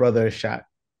 "Let's give the brother a shot."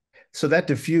 So that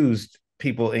diffused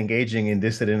people engaging in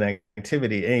dissident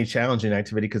activity, any challenging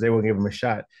activity, because they will give them a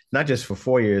shot, not just for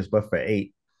 4 years, but for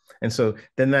 8. And so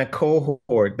then that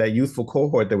cohort, that youthful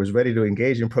cohort that was ready to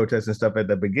engage in protests and stuff at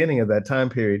the beginning of that time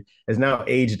period, is now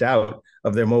aged out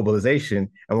of their mobilization.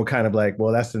 And we're kind of like,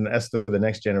 well, that's the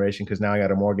next generation because now I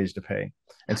got a mortgage to pay.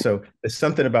 And so there's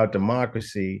something about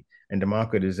democracy and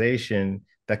democratization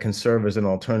that can serve as an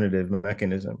alternative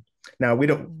mechanism. Now we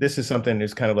don't. This is something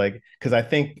that's kind of like, because I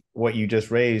think what you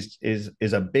just raised is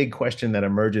a big question that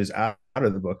emerges out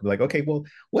of the book. Like, okay, well,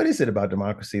 what is it about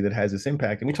democracy that has this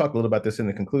impact? And we talk a little about this in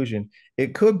the conclusion.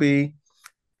 It could be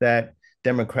that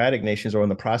democratic nations are in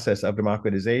the process of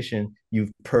democratization.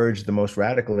 You've purged the most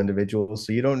radical individuals,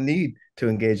 so you don't need to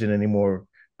engage in any more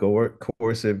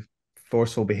coercive,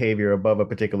 forceful behavior above a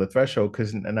particular threshold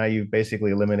because now you've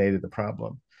basically eliminated the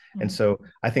problem. And so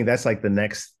I think that's like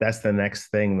that's the next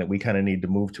thing that we kind of need to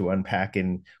move to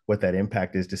unpacking what that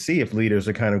impact is to see if leaders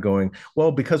are kind of going,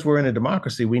 well, because we're in a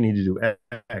democracy, we need to do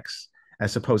X,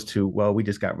 as opposed to, well, we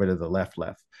just got rid of the left.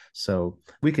 So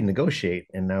we can negotiate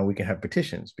and now we can have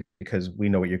petitions because we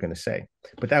know what you're going to say.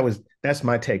 But that's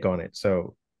my take on it.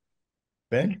 So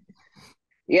Ben?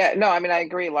 Yeah, no, I mean, I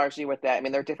agree largely with that. I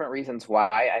mean, there are different reasons why.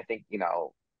 I think,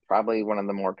 probably one of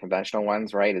the more conventional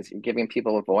ones, right, is giving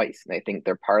people a voice. And they think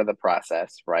they're part of the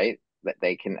process, right? That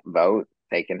they can vote,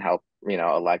 they can help,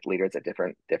 elect leaders at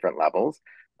different levels.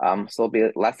 So they'll be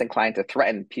less inclined to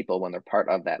threaten people when they're part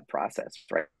of that process,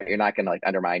 right? You're not going to like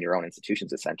undermine your own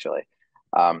institutions, essentially.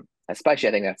 Especially,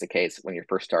 I think that's the case when you're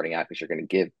first starting out, because you're going to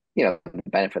give, the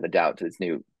benefit of the doubt to these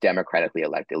new democratically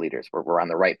elected leaders. We're on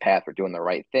the right path. We're doing the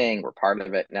right thing. We're part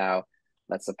of it now.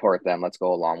 Let's support them. Let's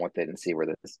go along with it and see where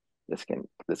this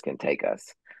can take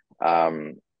us.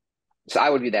 So I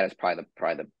would view that as probably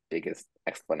the biggest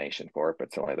explanation for it,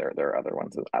 but certainly there are other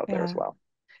ones out there as well.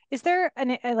 Is there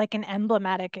an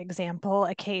emblematic example,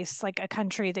 a case, like a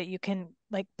country that you can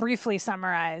like briefly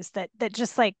summarize that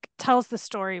just like tells the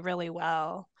story really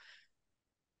well?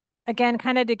 Again,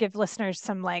 kind of to give listeners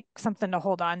some like something to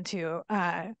hold on to.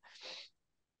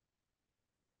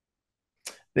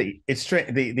 The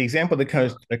example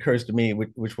that occurs to me,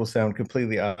 which will sound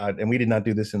completely odd, and we did not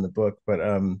do this in the book, but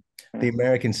the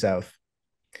American South.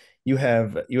 You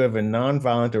have a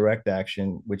nonviolent direct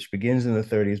action which begins in the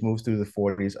 30s, moves through the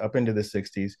 40s, up into the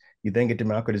 60s. You then get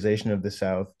democratization of the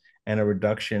South and a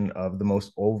reduction of the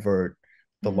most overt,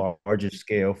 the largest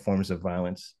scale forms of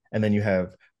violence. And then you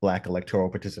have Black electoral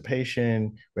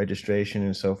participation, registration,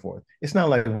 and so forth. It's not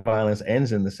like violence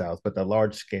ends in the South, but the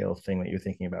large scale thing that you're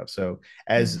thinking about. So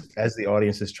as the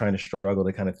audience is trying to struggle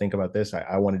to kind of think about this,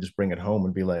 I want to just bring it home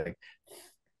and be like,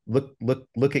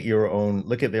 look at their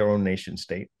own nation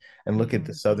state and look at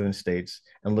the southern states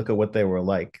and look at what they were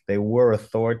like. They were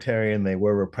authoritarian, they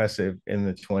were repressive in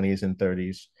the 20s and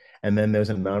 30s. And then there's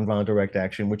a nonviolent direct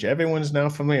action, which everyone's now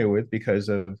familiar with because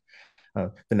of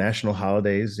the national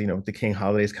holidays, the King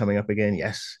holidays coming up again.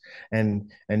 Yes. And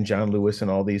John Lewis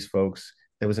and all these folks.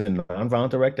 There was a nonviolent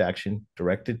direct action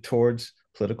directed towards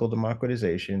political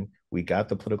democratization. We got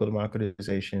the political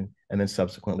democratization, and then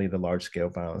subsequently the large scale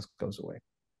violence goes away.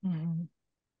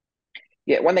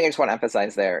 Yeah, one thing I just want to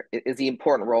emphasize there is the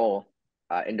important role,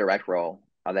 indirect role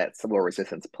that civil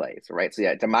resistance plays, right? So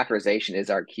yeah, democratization is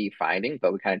our key finding,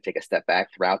 but we kind of take a step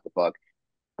back throughout the book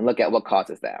and look at what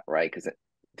causes that, right? Because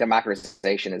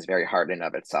democratization is very hard in and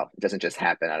of itself. It doesn't just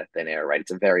happen out of thin air, right?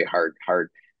 It's a very hard,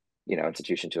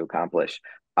 institution to accomplish.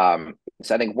 So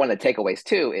I think one of the takeaways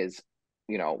too is,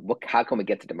 how can we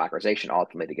get to democratization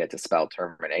ultimately to get to spell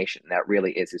termination? And that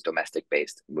really is his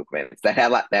domestic-based movements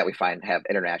that we find have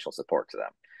international support to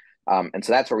them. And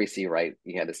so that's where we see, right,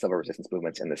 you have the civil resistance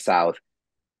movements in the South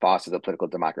foster the political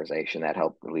democratization that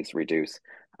helped at least reduce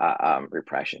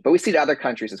repression. But we see the other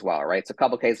countries as well, right? So a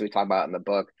couple of cases we talk about in the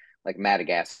book, like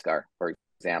Madagascar, for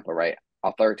example, right?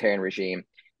 Authoritarian regime,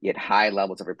 you had high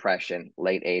levels of repression,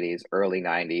 late 80s, early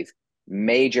 90s.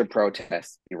 Major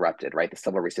protests erupted, right? The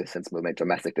civil resistance movement,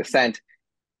 domestic dissent,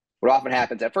 What often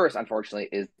happens at first, unfortunately,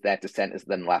 is that dissent is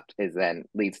then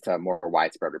leads to more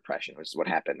widespread repression, which is what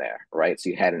happened there, right? So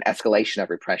you had an escalation of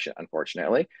repression,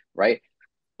 unfortunately, right?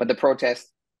 But the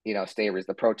protests,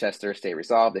 the protesters stay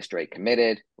resolved, they stay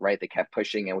committed, right? They kept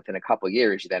pushing, and within a couple of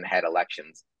years, you then had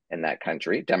elections in that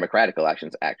country, democratic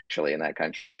elections actually in that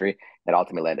country, that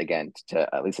ultimately led again to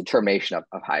at least a termination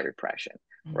of high repression,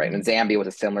 right? And Zambia was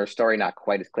a similar story, not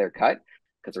quite as clear cut,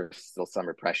 because there was still some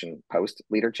repression post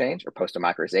leader change or post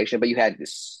democratization, but you had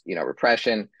this,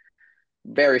 repression,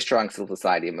 very strong civil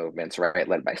society movements, right,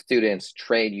 led by students,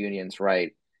 trade unions,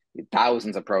 right,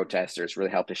 thousands of protesters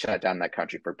really helped to shut down that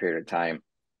country for a period of time.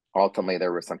 Ultimately,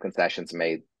 there were some concessions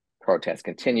made. Protests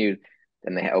continued.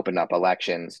 Then they opened up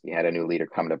elections. You had a new leader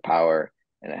come to power,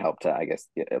 and it helped to, I guess,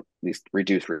 at least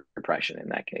reduce repression in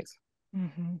that case.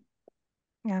 Mm-hmm.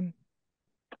 Yeah.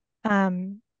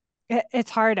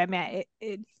 It's hard. I mean,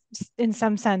 in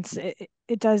some sense,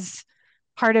 it does.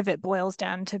 Part of it boils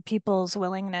down to people's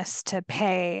willingness to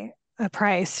pay a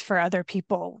price for other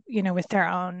people, with their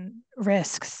own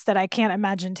risks that I can't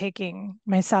imagine taking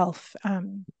myself.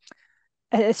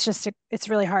 It's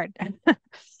really hard.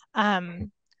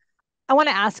 I want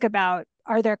to ask about,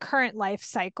 are there current life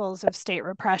cycles of state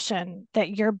repression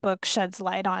that your book sheds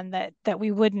light on that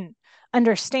we wouldn't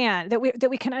understand, that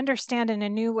we can understand in a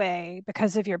new way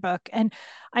because of your book? And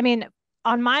I mean,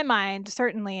 on my mind,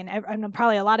 certainly, and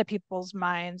probably a lot of people's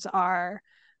minds are,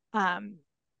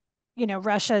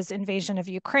 Russia's invasion of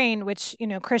Ukraine, which,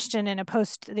 Christian, in a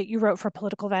post that you wrote for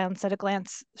Political Violence at a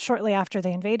Glance shortly after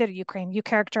they invaded Ukraine, you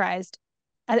characterized,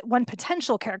 one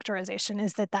potential characterization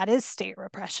is that is state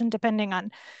repression, depending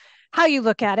on how you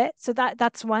look at it. So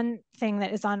that's one thing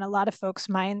that is on a lot of folks'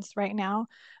 minds right now.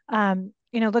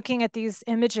 Looking at these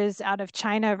images out of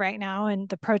China right now and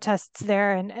the protests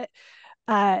there, and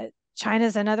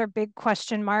China's another big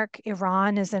question mark.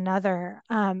 Iran is another.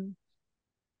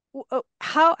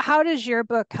 How does your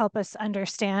book help us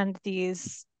understand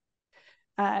these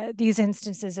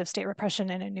instances of state repression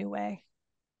in a new way?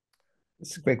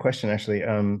 It's a great question, actually.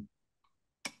 In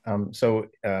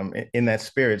that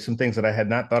spirit, some things that I had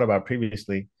not thought about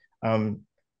previously,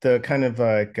 the kind of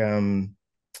like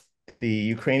the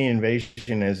Ukrainian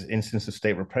invasion as instance of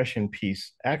state repression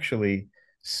piece actually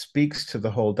speaks to the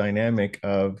whole dynamic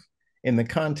of, in the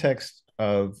context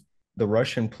of the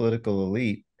Russian political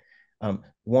elite,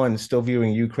 one, still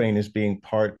viewing Ukraine as being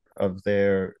part of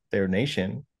their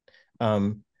nation.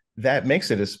 That makes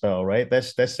it a spell, right?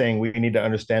 That's saying we need to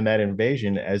understand that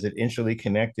invasion as it intricately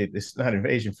connected. It's not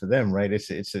invasion for them, right? It's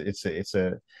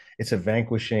a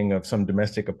vanquishing of some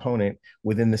domestic opponent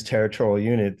within this territorial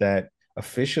unit that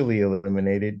officially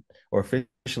eliminated or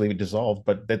officially dissolved,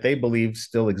 but that they believe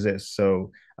still exists.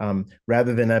 So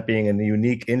rather than that being a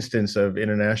unique instance of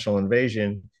international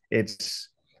invasion, it's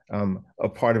a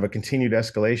part of a continued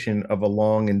escalation of a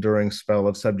long enduring spell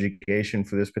of subjugation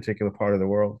for this particular part of the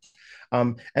world.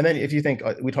 And then if you think,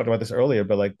 we talked about this earlier,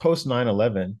 but like post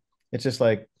 9/11, it's just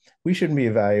like, we shouldn't be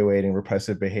evaluating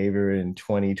repressive behavior in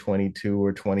 2022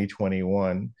 or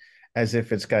 2021 as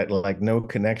if it's got like no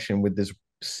connection with this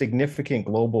significant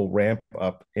global ramp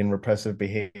up in repressive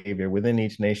behavior within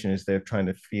each nation as they're trying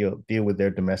to deal with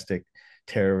their domestic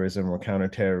terrorism or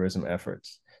counterterrorism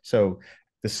efforts. So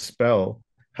the spell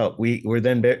we're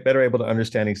then better able to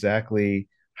understand exactly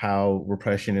how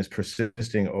repression is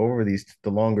persisting over the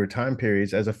longer time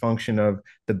periods as a function of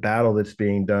the battle that's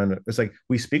being done. It's like,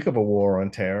 we speak of a war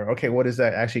on terror. Okay, what does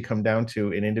that actually come down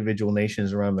to in individual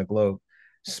nations around the globe?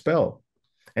 Spell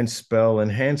and spell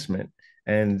enhancement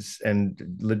and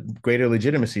greater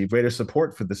legitimacy, greater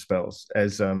support for the spells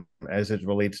as it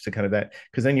relates to kind of that.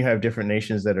 Because then you have different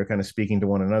nations that are kind of speaking to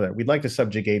one another. We'd like to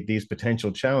subjugate these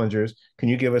potential challengers. Can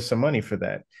you give us some money for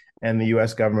that? And the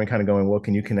U.S. government kind of going, well,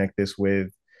 can you connect this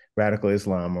with radical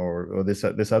Islam or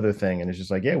this other thing? And it's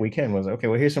just like, yeah, we can. Was okay,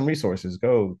 well, here's some resources.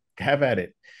 Go have at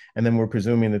it. And then we're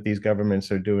presuming that these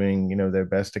governments are doing, their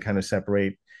best to kind of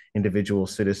separate individual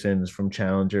citizens from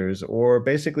challengers, or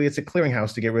basically it's a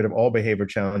clearinghouse to get rid of all behavior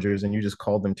challengers, and you just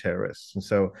call them terrorists. And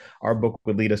so our book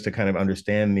would lead us to kind of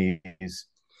understand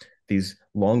these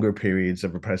longer periods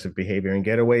of repressive behavior and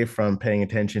get away from paying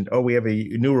attention. Oh, we have a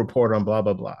new report on blah,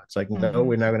 blah, blah. It's like, no,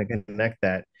 we're not going to connect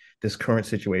this current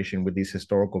situation with these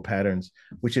historical patterns,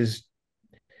 which is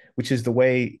the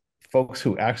way folks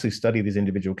who actually study these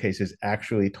individual cases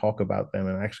actually talk about them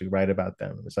and actually write about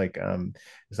them. It's like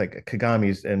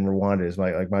Kagami's and Rwanda is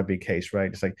my big case,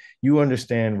 right? It's like, you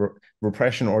understand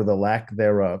repression or the lack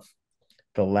thereof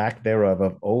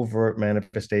of overt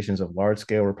manifestations of large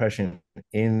scale repression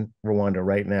in Rwanda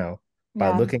right now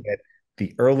by looking at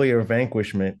the earlier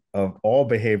vanquishment of all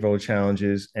behavioral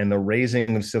challenges and the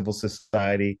raising of civil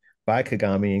society by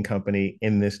Kagame and company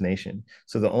in this nation.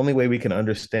 So the only way we can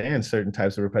understand certain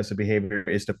types of repressive behavior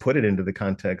is to put it into the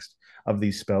context of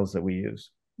these spells that we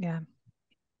use. Yeah.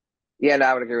 Yeah, no,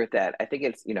 I would agree with that. I think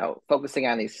it's, focusing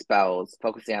on these spells,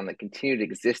 focusing on the continued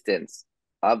existence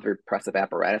of the repressive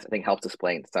apparatus, I think helps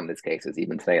explain some of these cases,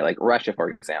 even today, like Russia, for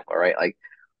example, right? Like,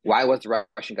 why was the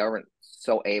Russian government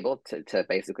so able to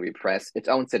basically repress its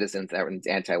own citizens that were in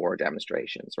anti-war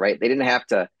demonstrations, right? They didn't have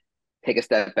to take a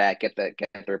step back, get the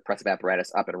repressive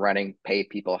apparatus up and running, pay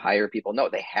people, hire people. No,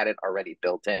 they had it already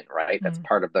built in, right? That's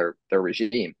part of their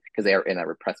regime because they are in a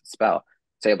repressive spell.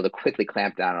 So able to quickly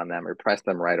clamp down on them, repress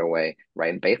them right away,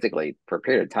 right? And basically for a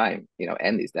period of time,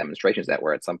 end these demonstrations that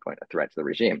were at some point a threat to the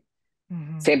regime.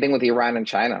 Same thing with Iran and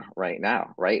China right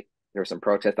now, right? There were some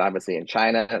protests, obviously, in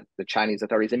China. The Chinese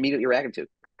authorities immediately reacted to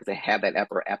because they have that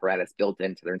apparatus built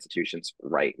into their institutions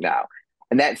right now.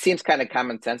 And that seems kind of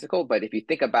commonsensical, but if you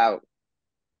think about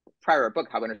prior book,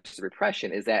 How Interested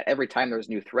Repression, is that every time there's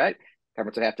a new threat,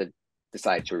 governments would have to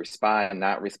decide to respond,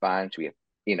 not respond, to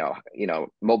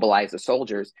mobilize the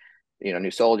soldiers,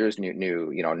 new soldiers, new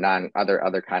non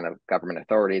other kind of government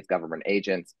authorities, government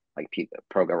agents, like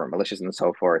pro-government militias and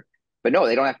so forth. But no,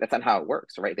 they don't have, that's not how it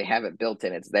works, right? They have it built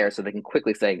in, it's there, so they can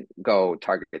quickly say, go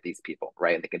target these people,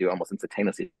 right? And they can do it almost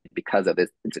instantaneously because of this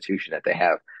institution that they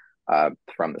have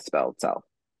from the spell itself.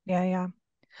 Yeah,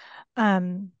 yeah.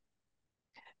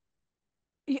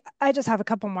 I just have a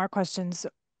couple more questions.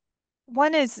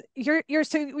 One is your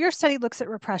study looks at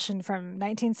repression from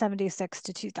 1976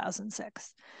 to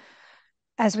 2006,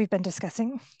 as we've been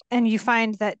discussing, and you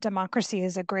find that democracy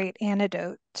is a great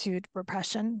antidote to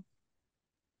repression.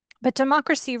 But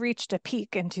democracy reached a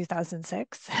peak in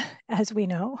 2006, as we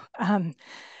know, and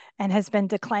has been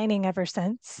declining ever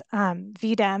since.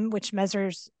 VDEM, which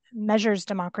measures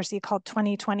democracy, called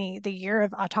 2020 the year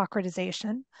of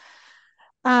autocratization.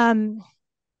 And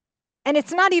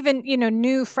it's not even,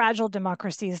 new fragile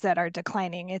democracies that are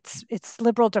declining. It's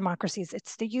liberal democracies.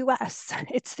 It's the US,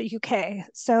 it's the UK.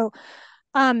 So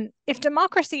if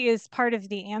democracy is part of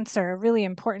the answer, a really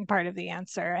important part of the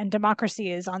answer, and democracy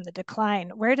is on the decline,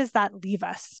 where does that leave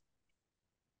us?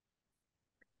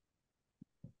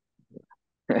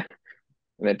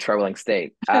 In a troubling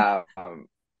state. So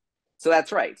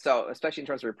that's right. So especially in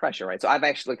terms of repression, right? So I've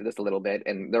actually looked at this a little bit,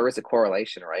 and there is a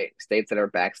correlation, right? States that are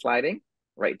backsliding,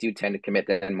 right, do tend to commit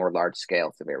then more large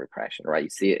scale severe repression, right? You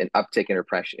see an uptick in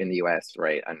repression in the U.S.,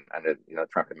 right, under the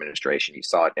Trump administration. You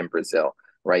saw it in Brazil,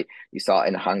 right? You saw it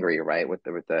in Hungary, right, with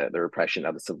the repression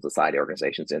of the civil society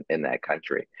organizations in that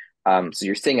country. So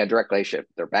you're seeing a direct relationship.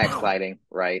 They're backsliding,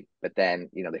 right, but then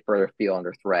they further feel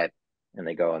under threat, and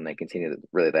they go and they continue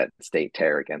really that state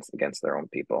terror against their own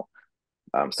people.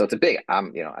 So it's a big, I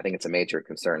think it's a major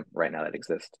concern right now that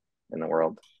exists in the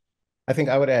world. I think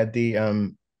I would add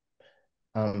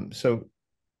so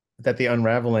that the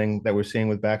unraveling that we're seeing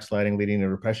with backsliding leading to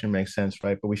repression makes sense,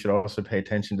 right? But we should also pay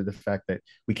attention to the fact that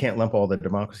we can't lump all the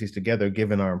democracies together,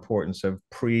 given our importance of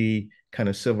kind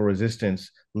of civil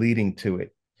resistance leading to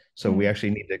it. So we actually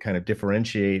need to kind of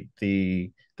differentiate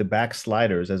the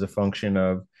backsliders as a function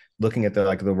of looking at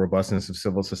the robustness of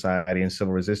civil society and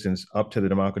civil resistance up to the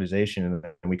democratization, and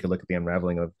then we could look at the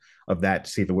unraveling of that to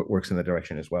see if it works in the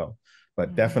direction as well.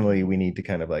 But definitely we need to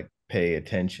kind of pay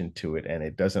attention to it, and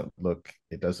it doesn't look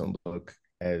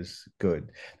as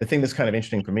good. The thing that's kind of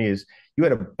interesting for me is you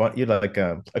had what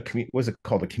was it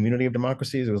called, a community of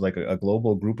democracies? It was like a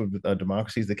global group of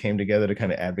democracies that came together to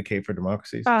kind of advocate for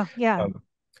democracies. Oh yeah.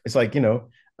 It's like,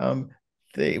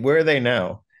 where are they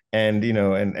now? And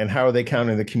and how are they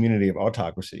counting the community of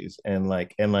autocracies? And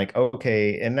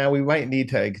okay, and now we might need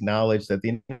to acknowledge that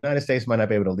the United States might not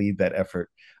be able to lead that effort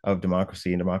of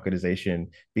democracy and democratization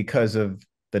because of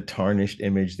the tarnished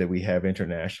image that we have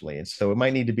internationally. And so it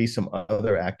might need to be some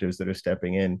other actors that are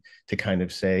stepping in to kind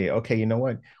of say, okay, you know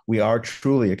what? We are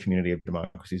truly a community of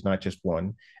democracies, not just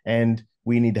one. And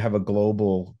we need to have a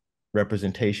global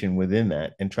representation within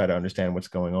that and try to understand what's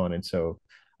going on. And so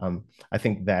I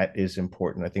think that is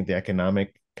important. I think the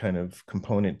economic kind of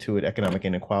component to it, economic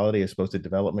inequality as opposed to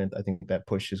development, I think that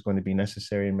push is going to be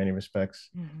necessary in many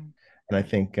respects. And I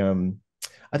think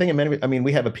in many, I mean,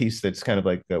 we have a piece that's kind of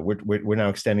like we're now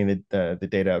extending the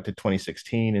data out to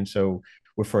 2016, and so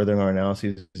we're furthering our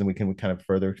analyses, and we can kind of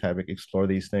further kind of explore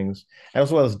these things,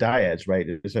 as well as dyads, right?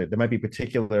 There might be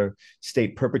particular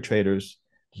state perpetrators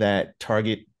that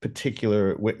target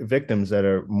particular victims that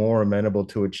are more amenable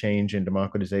to a change in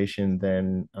democratization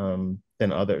than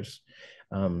others.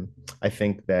 I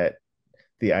think that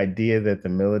the idea that the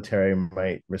military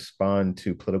might respond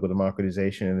to political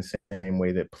democratization in the same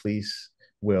way that police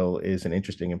will is an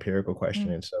interesting empirical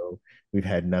question. And so we've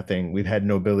had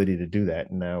no ability to do that.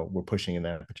 And now we're pushing in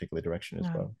that particular direction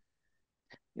as well.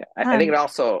 Yeah, I think it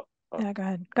also. Yeah, go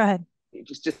ahead. Go ahead.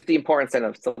 Just the importance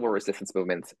of civil resistance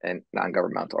movements and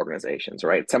non-governmental organizations,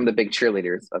 right? Some of the big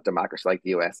cheerleaders of democracy, like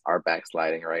the U.S., are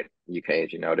backsliding, right? UK,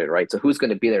 as you noted, right? So who's going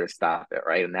to be there to stop it,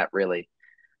 right? And that really,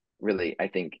 I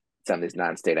think some of these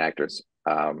non-state actors,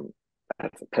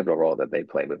 that's a pivotal role that they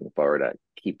play moving forward to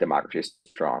keep democracy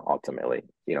strong. Ultimately,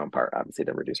 in part, obviously,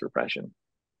 to reduce repression.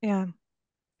 Yeah.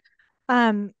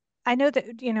 I know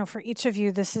that, for each of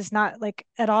you, this is not like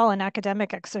at all an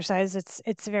academic exercise.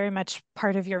 It's very much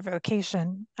part of your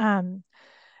vocation. And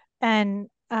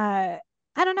I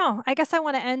don't know. I guess I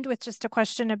want to end with just a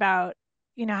question about,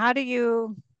 what are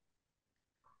you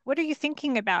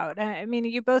thinking about? I mean,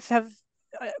 you both have,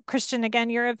 Christian, again,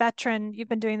 you're a veteran. You've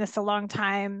been doing this a long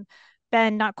time.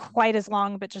 Ben, not quite as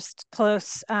long, but just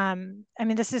close. I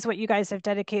mean, this is what you guys have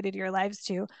dedicated your lives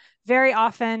to. Very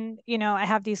often, I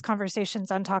have these conversations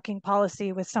on talking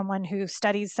policy with someone who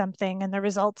studies something and the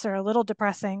results are a little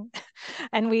depressing.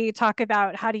 And we talk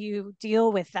about how do you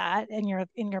deal with that in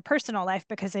your personal life,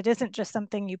 because it isn't just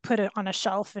something you put it on a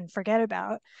shelf and forget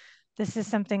about. This is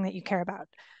something that you care about.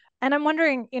 And I'm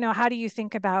wondering, how do you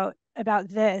think about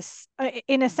this?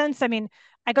 In a sense, I mean,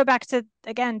 I go back to,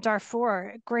 again,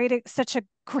 Darfur, such a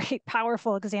great,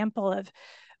 powerful example of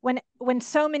when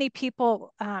so many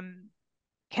people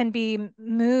can be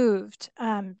moved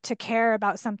to care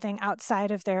about something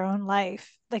outside of their own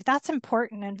life. Like, that's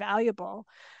important and valuable.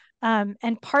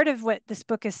 And part of what this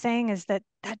book is saying is that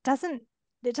it doesn't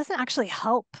actually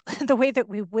help the way that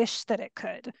we wish that it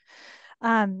could.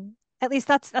 At least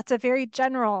that's a very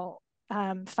general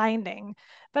finding.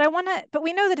 But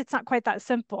we know that it's not quite that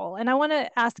simple. And I want to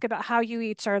ask about how you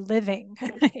each are living.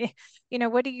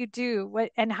 What do you do?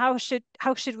 And how should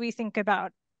we think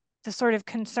about the sort of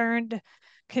concerned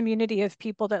community of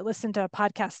people that listen to a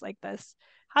podcast like this?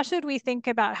 How should we think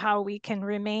about how we can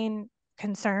remain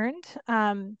concerned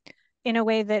in a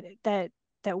way that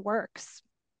works?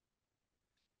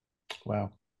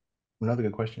 Wow, another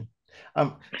good question.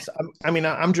 So, I mean,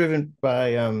 I'm driven by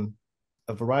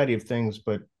a variety of things,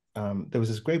 but there was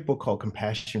this great book called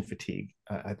Compassion Fatigue.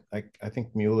 I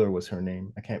think Mueller was her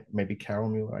name. Maybe Carol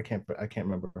Mueller. I can't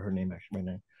remember her name actually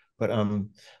right now.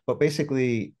 But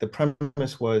basically the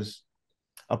premise was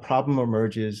a problem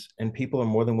emerges and people are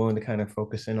more than willing to kind of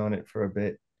focus in on it for a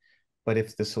bit. But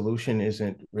if the solution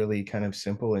isn't really kind of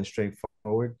simple and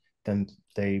straightforward, then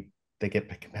they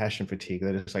get compassion fatigue.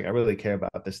 That it's like, I really care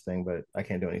about this thing, but I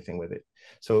can't do anything with it.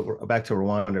 So back to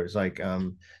Rwanda, it's like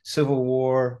civil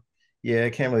war. Yeah, I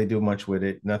can't really do much with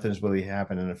it. Nothing's really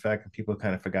happened in effect. People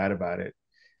kind of forgot about it.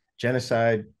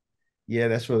 Genocide. Yeah,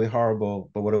 that's really horrible.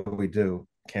 But what do we do?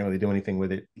 Can't really do anything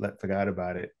with it. Forgot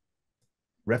about it.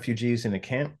 Refugees in a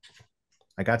camp.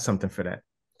 I got something for that.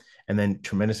 And then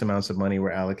tremendous amounts of money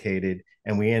were allocated,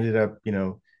 and we ended up,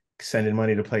 sending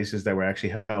money to places that were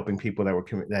actually helping people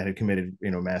that had committed,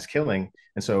 mass killing.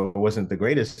 And so it wasn't the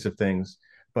greatest of things,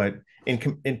 but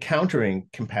in countering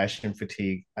compassion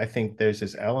fatigue, I think there's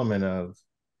this element of,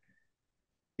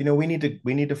 we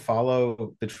need to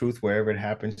follow the truth wherever it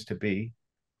happens to be.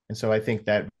 And so I think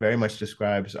that very much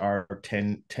describes our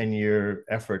 10-year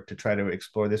effort to try to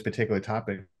explore this particular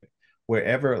topic.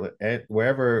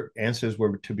 Wherever answers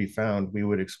were to be found, we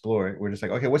would explore it. We're just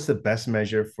like, okay, what's the best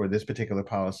measure for this particular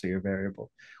policy or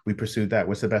variable? We pursued that.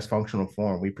 What's the best functional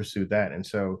form? We pursued that. And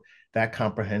so that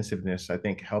comprehensiveness, I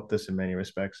think, helped us in many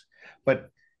respects. But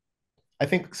I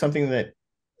think something that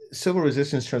civil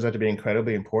resistance turns out to be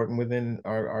incredibly important within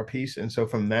our piece. And so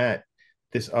from that,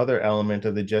 this other element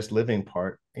of the just living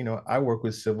part, I work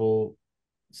with civil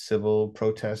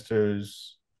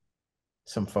protesters,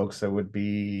 some folks that would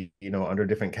be, under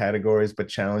different categories, but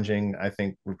challenging, I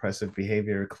think, repressive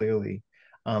behavior clearly.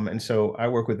 And so I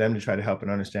work with them to try to help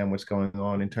and understand what's going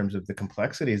on in terms of the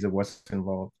complexities of what's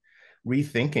involved,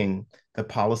 rethinking the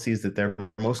policies that they're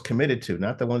most committed to,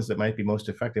 not the ones that might be most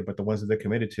effective, but the ones that they're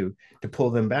committed to pull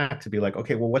them back to be like,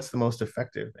 okay, well, what's the most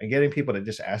effective? And getting people to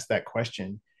just ask that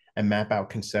question and map out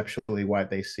conceptually what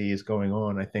they see is going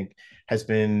on, I think has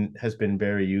been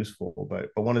very useful. But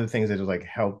one of the things that has like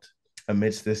helped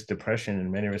amidst this depression in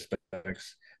many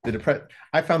respects,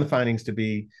 I found the findings to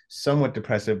be somewhat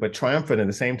depressive, but triumphant at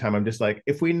the same time. I'm just like,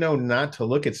 if we know not to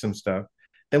look at some stuff,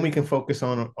 then we can focus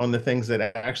on the things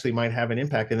that actually might have an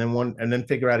impact, and then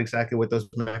figure out exactly what those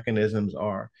mechanisms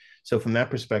are. So from that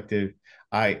perspective,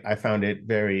 I found it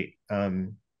very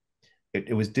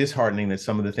it was disheartening that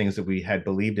some of the things that we had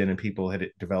believed in and people had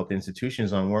developed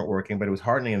institutions on weren't working. But it was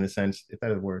heartening in the sense, if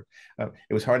that is a word,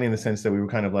 it was heartening in the sense that we were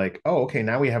kind of like, oh, okay,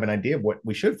 now we have an idea of what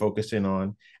we should focus in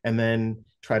on, and then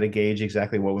try to gauge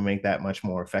exactly what would make that much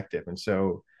more effective. And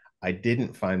so I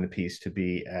didn't find the piece to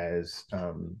be as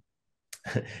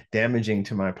damaging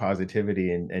to my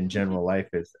positivity and general life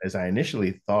as I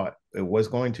initially thought it was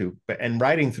going to. But and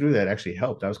writing through that actually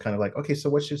helped. I was kind of like, okay, so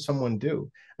what should someone do?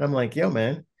 And I'm like, yo,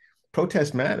 man,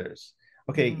 protest matters.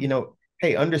 Okay,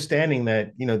 hey, understanding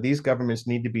that these governments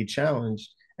need to be challenged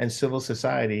and civil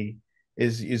society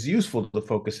is useful to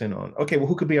focus in on. Okay, well,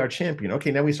 who could be our champion?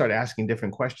 Okay, now we start asking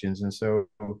different questions. And so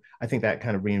I think that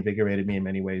kind of reinvigorated me in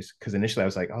many ways, because initially I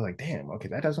was like, damn, okay,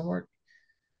 that doesn't work.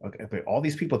 Okay, but all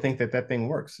these people think that thing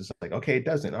works. It's like, okay, it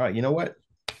doesn't. All right, you know what?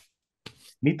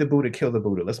 Meet the Buddha, kill the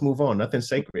Buddha. Let's move on. Nothing's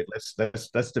sacred. Let's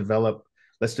develop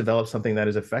something that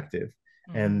is effective.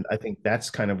 And I think that's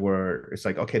kind of where it's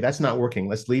like, okay, that's not working.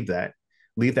 Let's leave that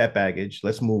baggage.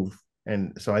 Let's move.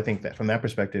 And so I think that from that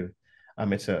perspective,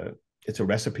 it's a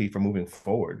recipe for moving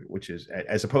forward, which is,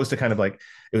 as opposed to kind of like,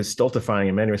 it was stultifying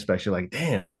in many respects. You're like,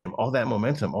 damn, all that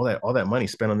momentum, all that money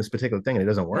spent on this particular thing, and it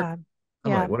doesn't work. Yeah.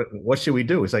 I'm like, what should we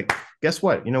do? It's like, guess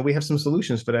what? We have some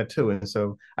solutions for that too. And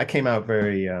so I came out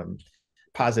very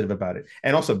positive about it.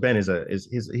 And also Ben is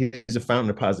he's a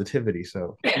fountain of positivity.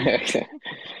 So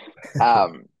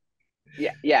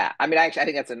yeah. I mean, actually, I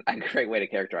think that's a great way to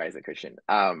characterize it, Christian.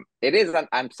 It is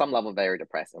on some level very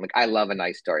depressing. Like, I love a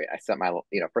nice story. I spent my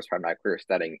first part of my career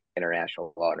studying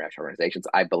international law, international organizations.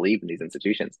 I believe in these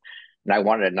institutions, and I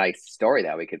wanted a nice story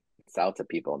that we could sell to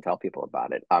people and tell people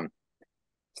about it.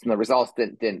 So the results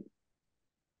didn't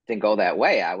go that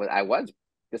way. I was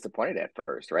disappointed at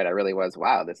first, right? I really was.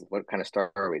 Wow, this is what kind of story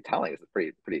are we telling? This is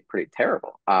pretty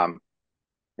terrible. That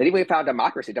even we found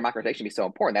democratization be so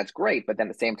important. That's great, but then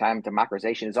at the same time,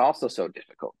 democratization is also so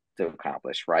difficult to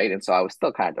accomplish, right? And so I was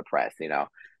still kind of depressed,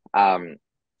 But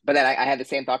then I had the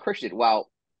same thought Christian did. Well,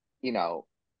 a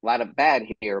lot of bad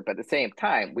here, but at the same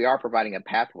time, we are providing a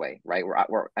pathway, right?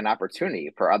 We're an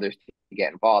opportunity for others to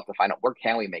get involved, to find out where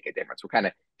can we make a difference. We're kind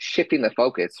of shifting the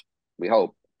focus, we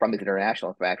hope, from these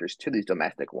international factors to these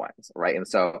domestic ones, right? And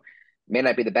so it may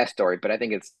not be the best story, but I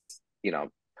think it's,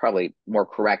 probably more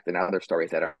correct than other stories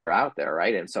that are out there,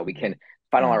 right? And so we can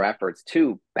funnel our efforts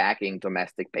to backing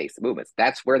domestic-based movements.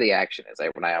 That's where the action is.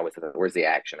 When I always say, where's the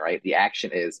action, right? The action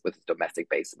is with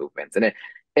domestic-based movements. And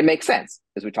it makes sense,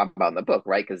 as we talk about in the book,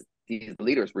 right? Because these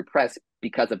leaders repress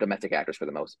because of domestic actors for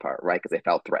the most part, right? Because they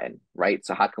felt threatened, right?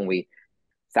 So how can we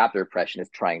stop the repression is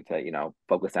trying to,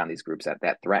 focus on these groups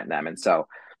that threaten them. And so,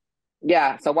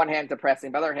 yeah, so one hand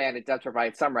depressing, but the other hand, it does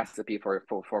provide some recipe for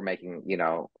making,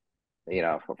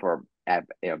 for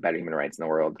better human rights in the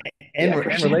world. And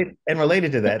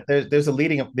related to that, there's a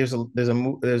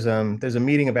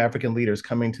meeting of African leaders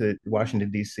coming to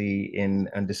Washington D.C. in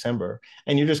December,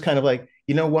 and you're just kind of like,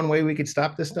 one way we could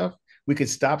stop this stuff, we could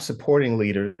stop supporting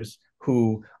leaders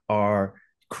who are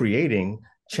creating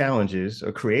challenges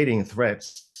or creating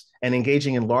threats and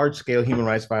engaging in large scale human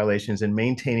rights violations and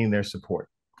maintaining their support.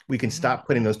 We can stop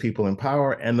putting those people in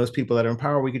power, and those people that are in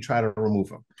power, we could try to remove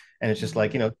them. And it's just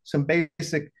like, some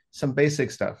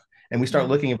basic stuff. And we start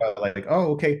looking about like,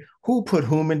 oh, okay, who put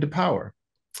whom into power?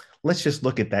 Let's just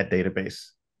look at that database.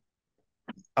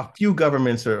 A few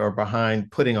governments are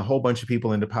behind putting a whole bunch of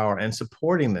people into power and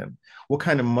supporting them. What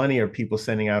kind of money are people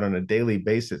sending out on a daily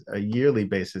basis, a yearly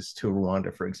basis to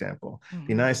Rwanda, for example? The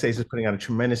United States is putting out a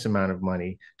tremendous amount of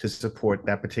money to support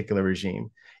that particular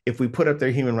regime. If we put up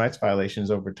their human rights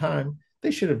violations over time, they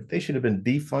should have been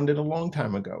defunded a long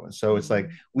time ago. And so it's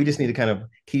like, we just need to kind of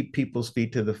keep people's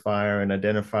feet to the fire and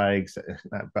identify,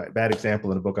 bad example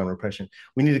in the book on repression.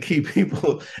 We need to keep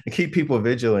people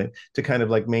vigilant to kind of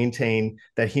like maintain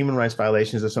that human rights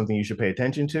violations are something you should pay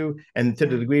attention to. And to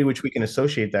the degree which we can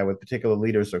associate that with particular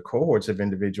leaders or cohorts of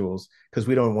individuals, because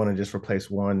we don't want to just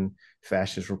replace one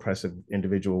fascist repressive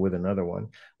individual with another one.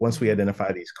 Once we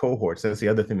identify these cohorts, that's the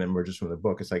other thing that emerges from the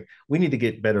book. It's like, we need to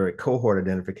get better at cohort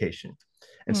identification.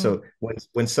 And so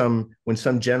when some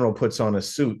general puts on a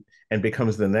suit and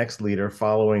becomes the next leader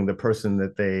following the person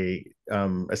that they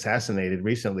assassinated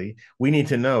recently, we need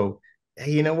to know,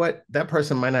 hey, you know what? That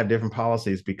person might have different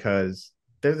policies because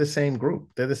they're the same group.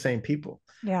 They're the same people.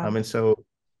 Yeah. And so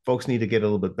folks need to get a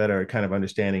little bit better at kind of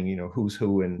understanding, who's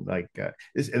who. And like,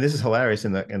 this is hilarious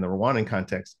in the Rwandan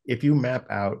context. If you map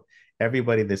out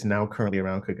everybody that's now currently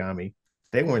around Kagame,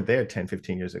 they weren't there 10,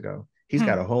 15 years ago. He's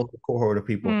got a whole cohort of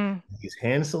people. He's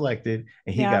hand selected,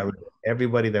 and he got rid of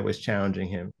everybody that was challenging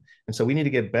him. And so we need to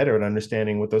get better at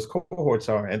understanding what those cohorts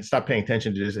are and stop paying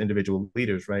attention to just individual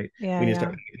leaders, right? Yeah, We need to yeah.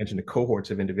 start paying attention to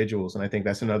cohorts of individuals. And I think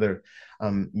that's another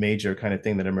major kind of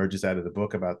thing that emerges out of the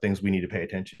book about things we need to pay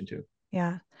attention to.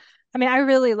 Yeah. I mean, I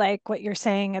really like what you're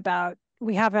saying about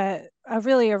we have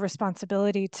really a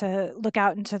responsibility to look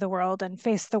out into the world and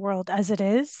face the world as it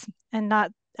is and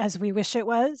not as we wish it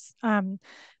was.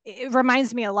 It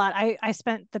reminds me a lot. I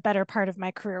spent the better part of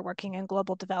my career working in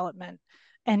global development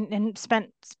and spent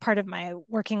part of my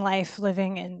working life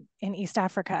living in East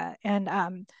Africa.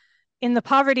 And in the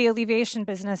poverty alleviation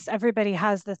business, everybody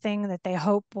has the thing that they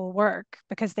hope will work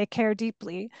because they care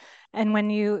deeply. And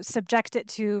when you subject it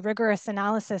to rigorous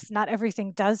analysis, not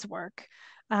everything does work.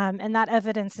 And that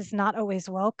evidence is not always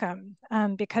welcome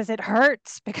because it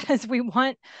hurts, because we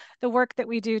want the work that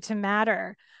we do to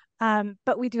matter.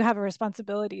 But we do have a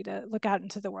responsibility to look out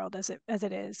into the world as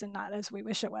it is and not as we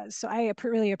wish it was. So I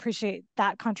really appreciate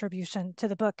that contribution to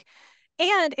the book.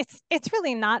 And it's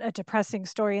really not a depressing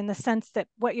story in the sense that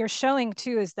what you're showing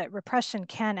too is that repression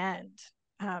can end,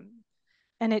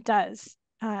 and it does.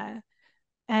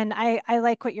 And I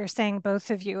like what you're saying,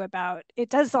 both of you, about it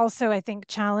does also, I think,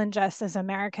 challenge us as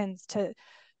Americans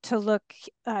to look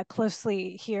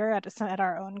closely here at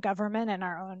our own government and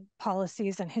our own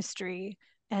policies and history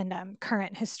and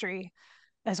current history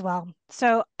as well.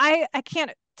 So I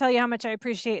can't tell you how much I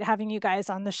appreciate having you guys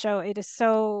on the show. It is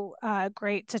so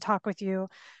great to talk with you.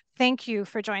 Thank you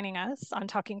for joining us on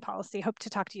Talking Policy. Hope to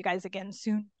talk to you guys again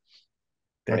soon.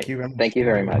 Thank you very much. Thank you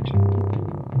very much.